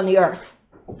around on the earth.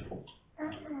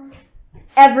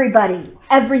 Everybody,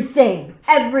 everything,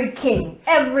 every king,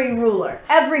 every ruler,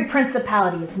 every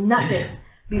principality is nothing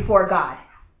before God.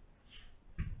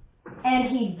 And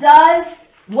He does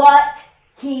what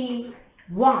He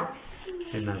wants.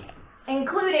 Amen.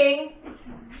 including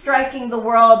striking the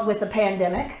world with a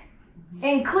pandemic,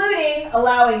 including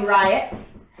allowing riots,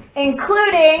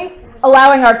 including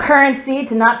allowing our currency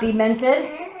to not be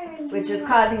minted, which is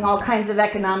causing all kinds of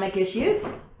economic issues,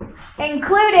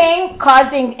 including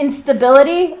causing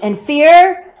instability and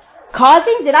fear.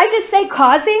 Causing? Did I just say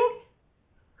causing?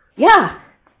 Yeah.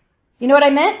 You know what I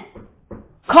meant?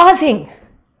 Causing.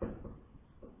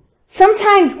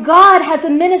 Sometimes God has a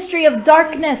ministry of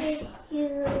darkness.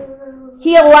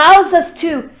 He allows us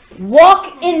to walk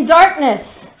in darkness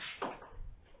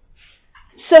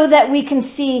so that we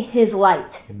can see His light.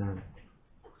 Amen.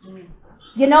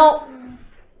 You know,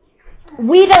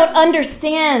 we don't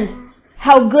understand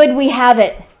how good we have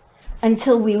it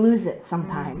until we lose it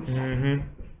sometimes. Mm-hmm.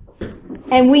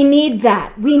 And we need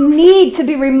that. We need to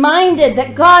be reminded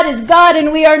that God is God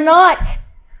and we are not.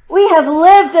 We have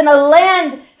lived in a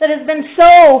land that has been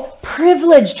so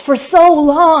privileged for so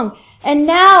long. And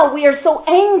now we are so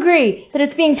angry that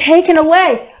it's being taken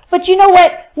away. But you know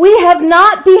what? We have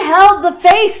not beheld the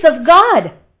face of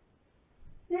God.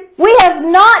 We have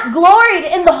not gloried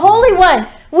in the Holy One.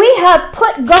 We have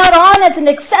put God on as an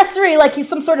accessory, like He's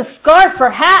some sort of scarf or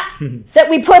hat that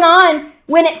we put on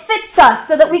when it fits us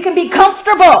so that we can be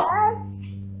comfortable.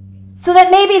 So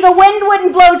that maybe the wind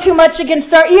wouldn't blow too much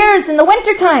against our ears in the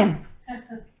wintertime.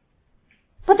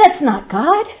 But that's not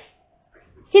God.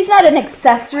 He's not an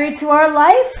accessory to our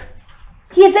life.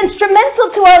 He is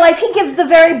instrumental to our life. He gives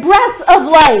the very breath of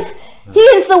life. He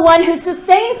is the one who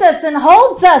sustains us and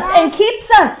holds us and keeps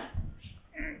us.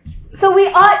 So we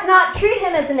ought not treat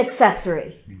Him as an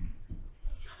accessory.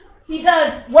 He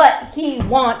does what He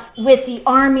wants with the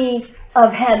army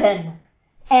of heaven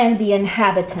and the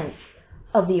inhabitants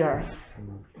of the earth.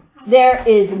 There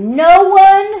is no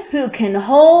one who can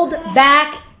hold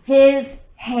back His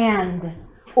hand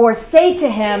or say to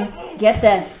Him, get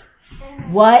this,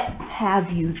 what have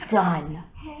you done?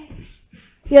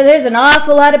 You know, there's an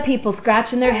awful lot of people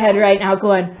scratching their head right now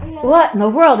going, what in the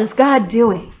world is God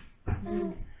doing?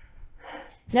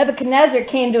 Nebuchadnezzar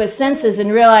came to his senses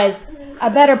and realized, I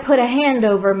better put a hand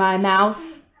over my mouth.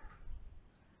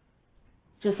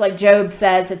 Just like Job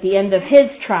says at the end of his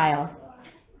trial,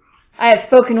 I have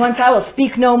spoken once, I will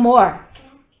speak no more.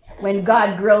 When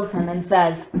God grills him and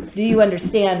says, do you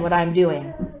understand what I'm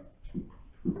doing?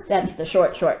 That's the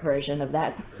short version of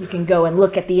that. You can go and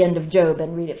look at the end of Job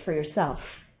and read it for yourself.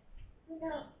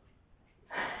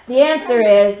 The answer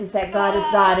is that God is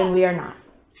God and we are not.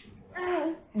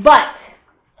 But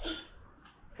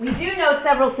we do know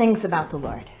several things about the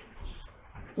Lord.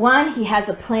 One, He has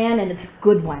a plan and it's a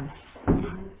good one.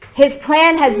 His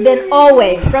plan has been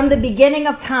always, from the beginning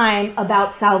of time,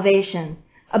 about salvation,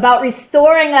 about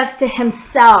restoring us to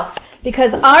Himself,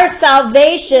 because our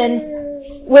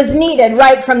salvation was needed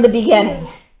right from the beginning.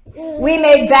 We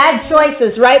made bad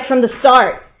choices right from the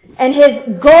start, and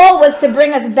His goal was to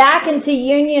bring us back into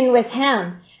union with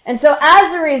Him. And so as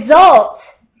a result,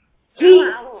 He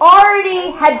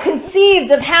already had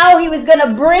conceived of how He was going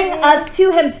to bring us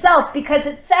to Himself, because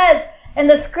it says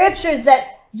in the Scriptures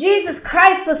that Jesus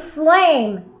Christ was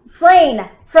slain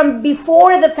from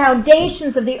before the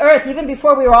foundations of the earth, even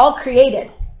before we were all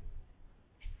created.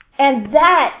 And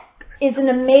that is an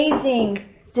amazing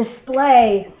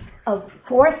display of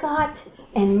forethought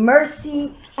and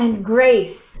mercy and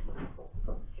grace.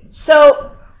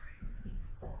 So,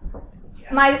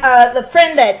 the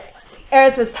friend that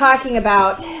Eris was talking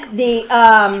about,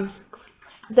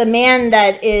 the man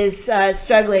that is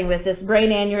struggling with this brain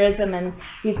aneurysm and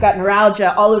he's got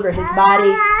neuralgia all over his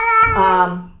body,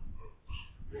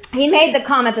 he made the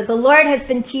comment that the Lord has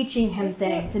been teaching him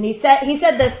things. And he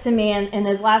said this to me in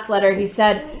his last letter. He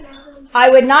said, I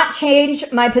would not change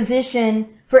my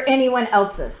position for anyone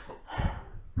else's,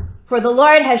 for the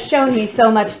Lord has shown me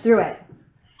so much through it.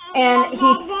 And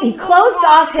he closed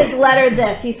off his letter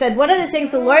this. He said, one of the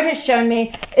things the Lord has shown me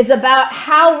is about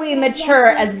how we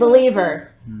mature as believers.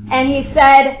 And he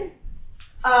said,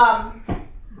 I'm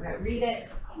going to read it.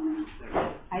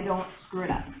 I don't screw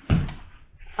it up.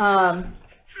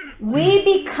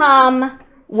 We become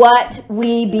what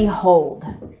we behold.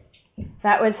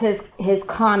 That was his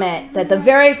comment, that the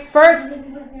very first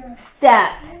step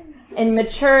in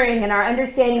maturing in our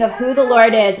understanding of who the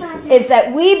Lord is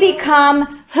that we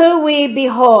become who we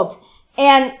behold.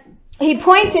 And he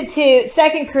pointed to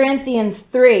 2 Corinthians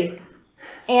 3.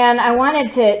 And I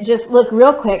wanted to just look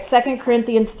real quick, 2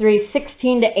 Corinthians 3,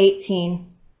 16 to 18.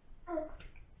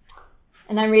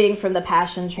 And I'm reading from the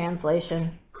Passion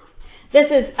Translation. This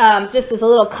is just as a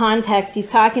little context. He's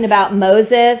talking about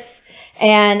Moses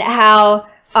and how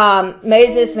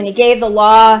Moses, when he gave the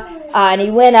law, and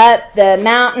he went up the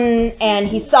mountain, and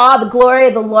he saw the glory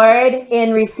of the Lord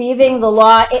in receiving the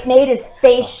law. It made his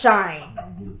face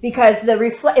shine because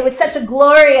it was such a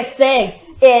glorious thing.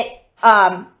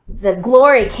 The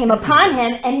glory came upon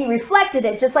him, and he reflected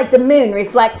it just like the moon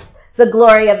reflects the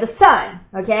glory of the sun.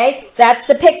 Okay, that's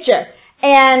the picture.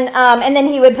 And then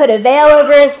he would put a veil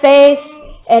over his face,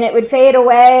 and it would fade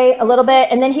away a little bit,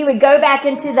 and then he would go back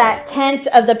into that tent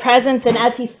of the presence, and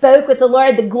as he spoke with the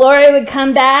Lord, the glory would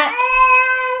come back.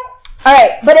 All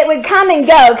right, but it would come and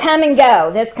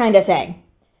go, this kind of thing.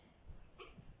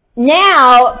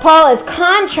 Now, Paul is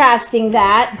contrasting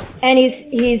that, and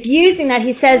he's using that.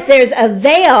 He says there's a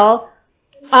veil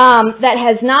that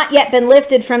has not yet been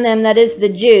lifted from them, that is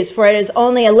the Jews, for it is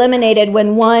only eliminated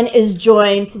when one is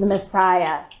joined to the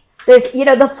Messiah. There's,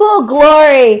 the full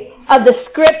glory of the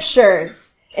Scriptures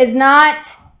is not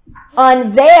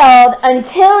unveiled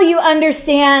until you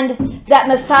understand that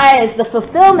Messiah is the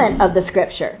fulfillment of the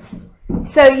Scripture.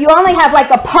 So you only have like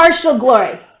a partial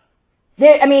glory.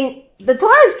 The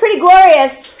Torah is pretty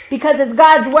glorious because it's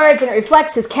God's words and it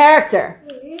reflects His character.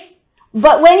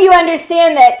 But when you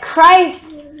understand that Christ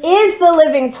is the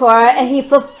living Torah and He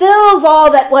fulfills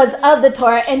all that was of the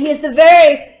Torah, and He is the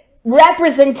very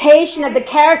representation of the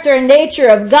character and nature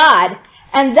of God,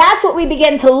 and that's what we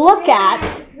begin to look at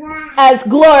as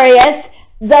glorious,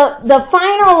 the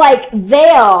final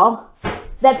veil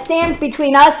that stands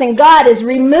between us and God is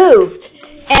removed,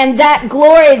 and that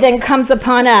glory then comes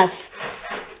upon us.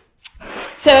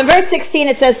 So in verse 16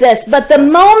 it says this, "But the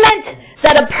moment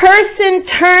that a person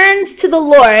turns to the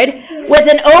Lord with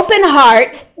an open heart,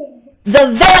 the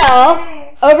veil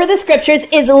over the Scriptures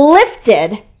is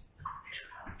lifted,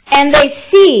 and they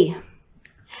see."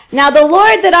 Now the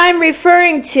Lord that I'm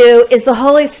referring to is the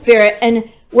Holy Spirit, and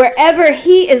wherever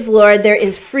He is Lord, there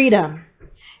is freedom.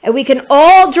 And we can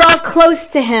all draw close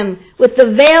to Him with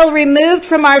the veil removed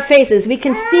from our faces. We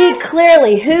can see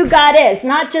clearly who God is,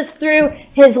 not just through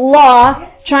His law,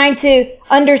 trying to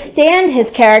understand His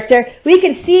character. We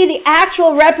can see the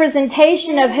actual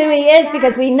representation of who He is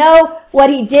because we know what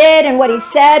He did and what He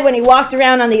said when He walked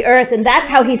around on the earth, and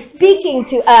that's how He's speaking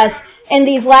to us in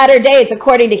these latter days,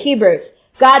 according to Hebrews.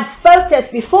 God spoke to us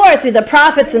before through the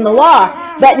prophets and the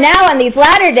law, but now in these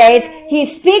latter days,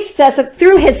 He speaks to us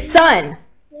through His Son.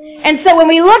 And so when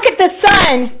we look at the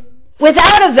Son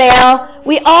without a veil,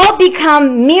 we all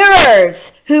become mirrors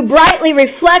who brightly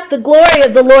reflect the glory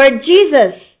of the Lord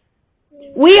Jesus.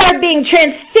 We are being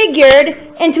transfigured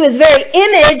into His very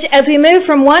image as we move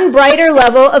from one brighter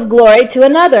level of glory to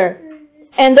another.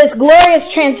 And this glorious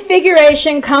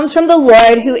transfiguration comes from the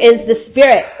Lord who is the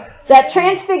Spirit. That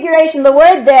transfiguration, the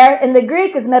word there in the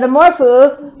Greek is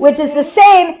metamorpho, which is the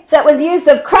same that was used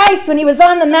of Christ when He was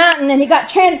on the mountain and He got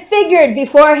transfigured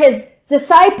before His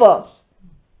disciples.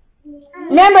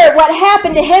 Remember what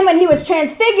happened to Him when He was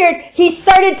transfigured? He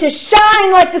started to shine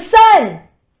like the sun.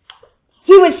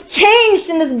 He was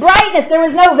changed in this brightness. There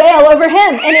was no veil over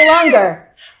Him any longer.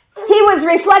 He was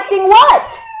reflecting what?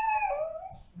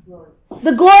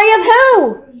 The glory of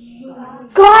who?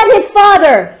 God His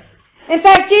Father. In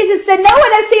fact, Jesus said, "No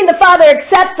one has seen the Father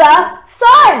except the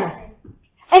Son."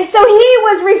 And so He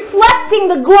was reflecting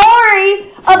the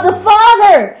glory of the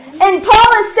Father. And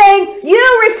Paul is saying, you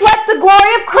reflect the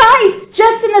glory of Christ,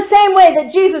 just in the same way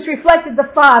that Jesus reflected the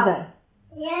Father.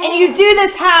 And you do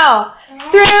this how?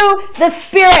 Through the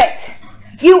Spirit.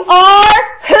 You are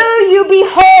who you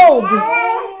behold.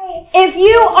 If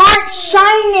you aren't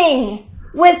shining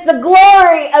with the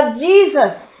glory of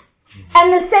Jesus, and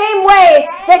the same way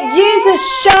that Jesus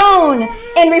shone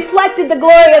and reflected the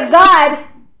glory of God,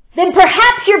 then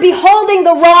perhaps you're beholding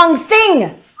the wrong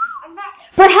thing.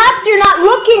 Perhaps you're not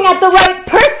looking at the right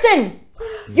person.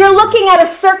 You're looking at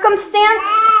a circumstance,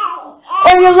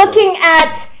 or you're looking at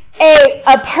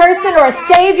a person or a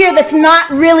Savior that's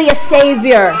not really a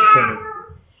Savior.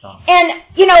 And,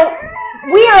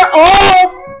 we are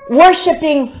all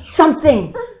worshiping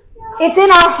something. It's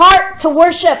in our heart to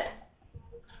worship.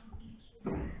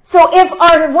 So if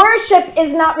our worship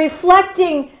is not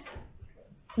reflecting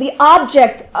the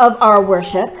object of our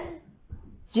worship,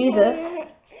 Jesus,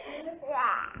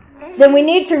 then we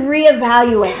need to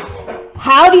reevaluate.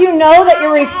 How do you know that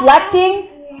you're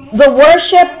reflecting the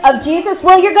worship of Jesus?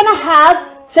 Well, you're going to have,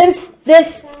 since this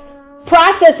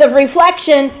process of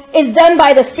reflection is done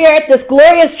by the Spirit, this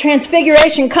glorious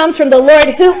transfiguration comes from the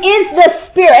Lord, who is the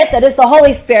Spirit, that is the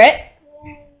Holy Spirit.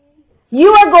 You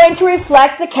are going to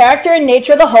reflect the character and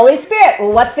nature of the Holy Spirit.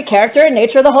 Well, what's the character and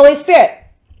nature of the Holy Spirit?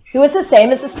 Who is the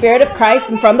same as the Spirit of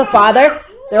Christ and from the Father?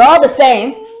 They're all the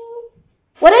same.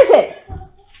 What is it?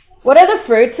 What are the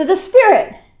fruits of the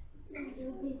Spirit?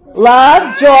 Love,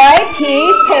 joy,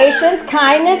 peace, patience,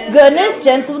 kindness, goodness,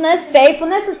 gentleness,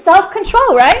 faithfulness, and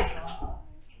self-control, right?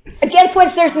 Against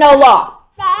which there's no law.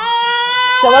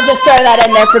 So we'll just throw that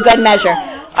in there for good measure.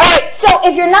 All right, so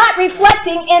if you're not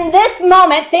reflecting in this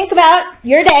moment, think about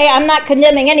your day. I'm not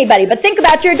condemning anybody, but think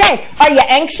about your day. Are you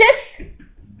anxious?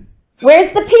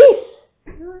 Where's the peace?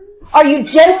 Are you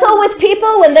gentle with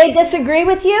people when they disagree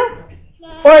with you?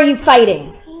 Or are you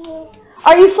fighting?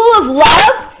 Are you full of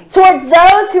love towards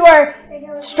those who are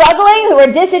struggling, who are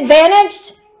disadvantaged?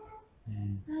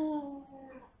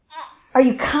 Are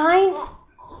you kind?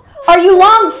 Are you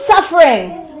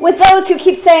long-suffering with those who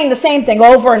keep saying the same thing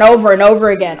over and over and over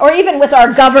again? Or even with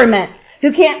our government, who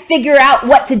can't figure out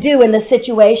what to do in the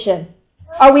situation?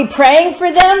 Are we praying for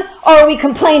them, or are we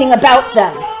complaining about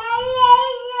them?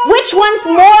 Which one's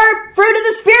more fruit of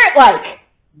the Spirit like?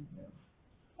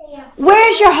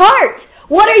 Where's your heart?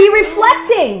 What are you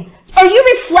reflecting? Are you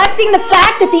reflecting the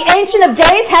fact that the Ancient of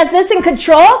Days has this in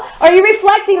control? Are you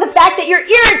reflecting the fact that you're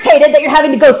irritated that you're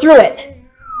having to go through it?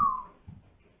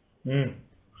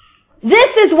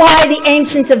 This is why the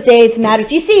Ancient of Days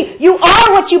matters. You see, you are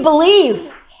what you believe.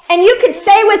 And you could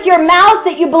say with your mouth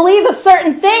that you believe a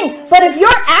certain thing, but if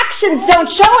your actions don't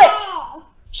show it,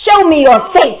 show me your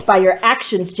faith by your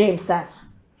actions, James says.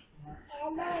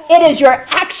 It is your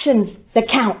actions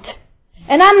that count.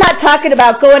 And I'm not talking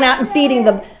about going out and feeding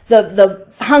the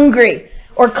hungry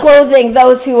or clothing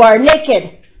those who are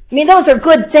naked. I mean, those are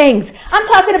good things. I'm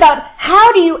talking about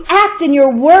how do you act in your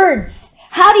words?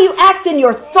 How do you act in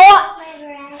your thoughts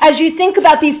as you think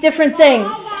about these different things?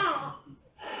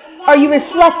 Are you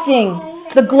reflecting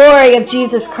the glory of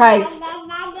Jesus Christ?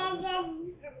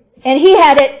 And he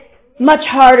had it much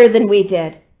harder than we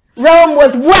did. Rome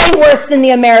was way worse than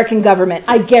the American government,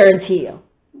 I guarantee you.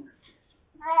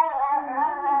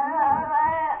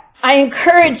 I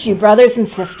encourage you, brothers and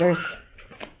sisters,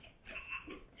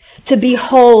 to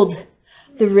behold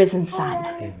the risen Son.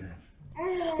 Amen.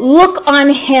 Look on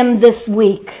him this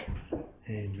week.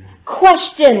 Amen.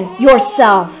 Question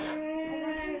yourself.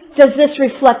 Does this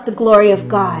reflect the glory of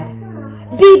God?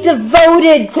 Be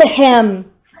devoted to him.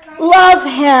 Love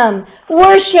him.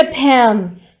 Worship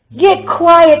him. Get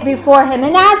quiet before him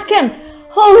and ask him,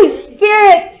 Holy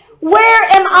Spirit, where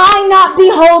am I not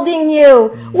beholding you?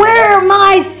 Where are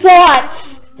my thoughts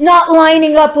not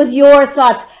lining up with your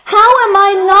thoughts? How am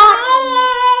I not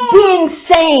being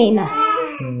sane?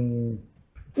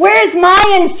 Where is my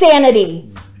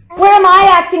insanity? Where am I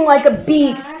acting like a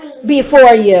beast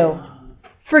before you?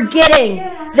 Forgetting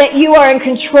that you are in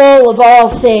control of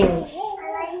all things.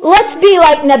 Let's be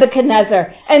like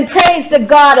Nebuchadnezzar and praise the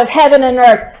God of heaven and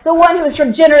earth, the one who is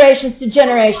from generations to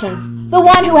generations, the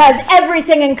one who has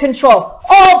everything in control,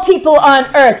 all people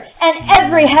on earth, and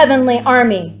every heavenly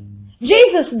army.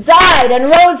 Jesus died and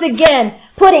rose again,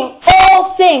 putting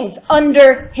all things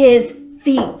under his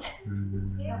feet.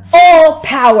 All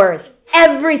powers,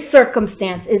 every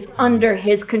circumstance is under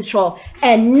his control,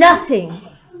 and nothing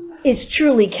is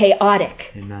truly chaotic.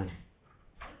 Amen.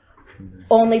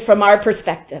 Only from our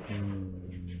perspective.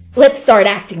 Let's start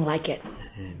acting like it.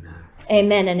 Amen.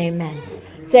 Amen and amen.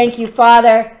 Thank you,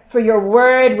 Father, for your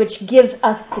word which gives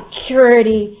us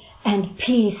security and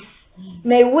peace.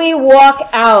 May we walk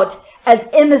out as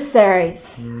emissaries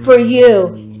for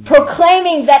you,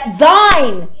 proclaiming that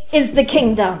thine is the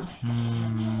kingdom.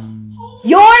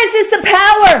 Yours is the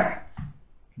power.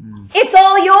 It's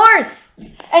all yours.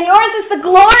 And yours is the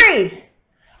glory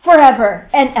forever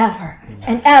and ever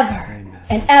and ever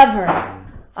and ever.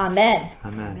 Amen.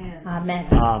 Amen. Amen.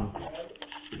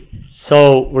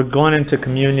 So we're going into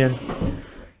communion.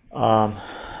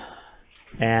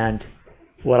 And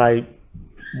what I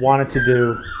wanted to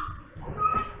do,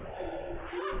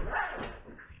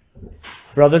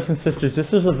 brothers and sisters, this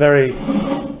is a very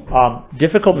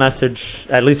difficult message,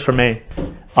 at least for me,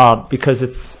 because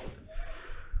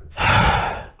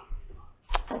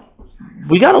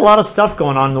we got a lot of stuff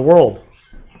going on in the world.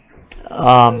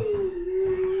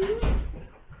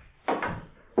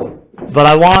 But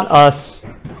I want us,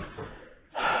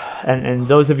 and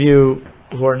those of you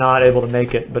who are not able to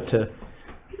make it, but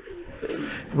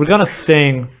we're going to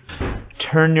sing,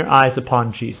 Turn Your Eyes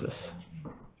Upon Jesus.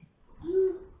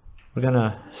 We're going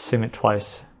to sing it twice.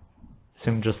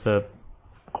 Sing just the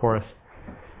chorus.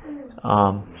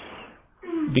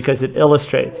 Because it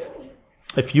illustrates,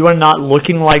 if you are not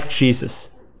looking like Jesus,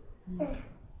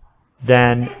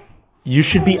 then you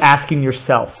should be asking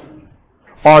yourself,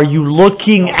 are you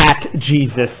looking at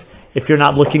Jesus if you're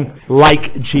not looking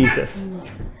like Jesus?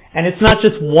 And it's not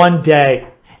just one day.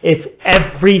 It's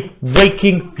every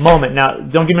waking moment. Now,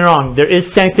 don't get me wrong. There is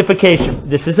sanctification.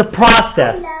 This is a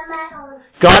process.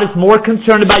 God is more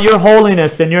concerned about your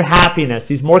holiness than your happiness.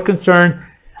 He's more concerned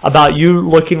about you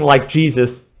looking like Jesus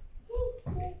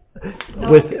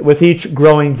with each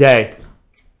growing day.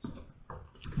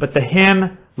 But the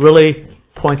hymn really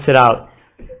points it out.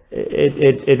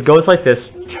 It goes like this.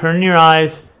 Turn your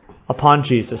eyes upon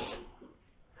Jesus.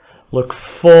 Look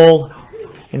full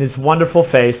in His wonderful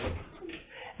face,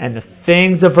 and the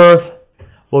things of earth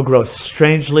will grow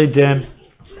strangely dim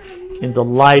in the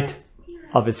light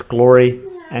of His glory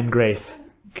and grace.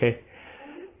 Okay.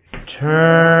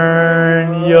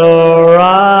 Turn your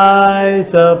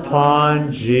eyes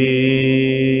upon Jesus.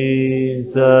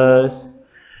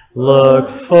 Look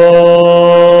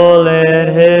full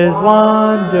in His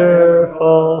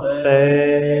wonderful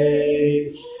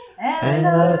face, and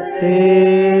the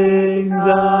things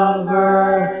of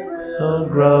earth will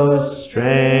grow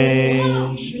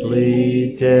strangely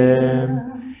dim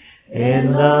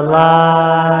in the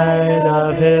light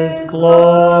of His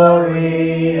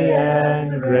glory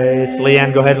and grace.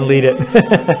 Leanne, go ahead and lead it.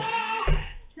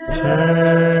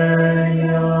 Turn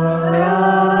your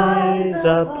eyes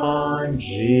upon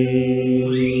Jesus.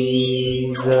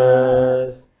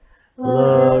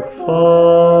 Look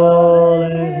full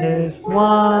in His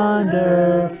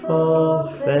wonderful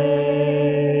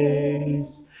face,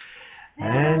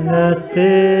 and the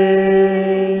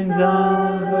things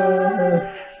of earth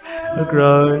will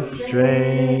grow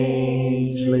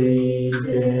strangely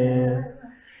dim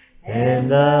in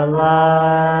the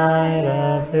light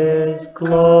of His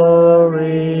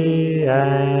glory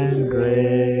and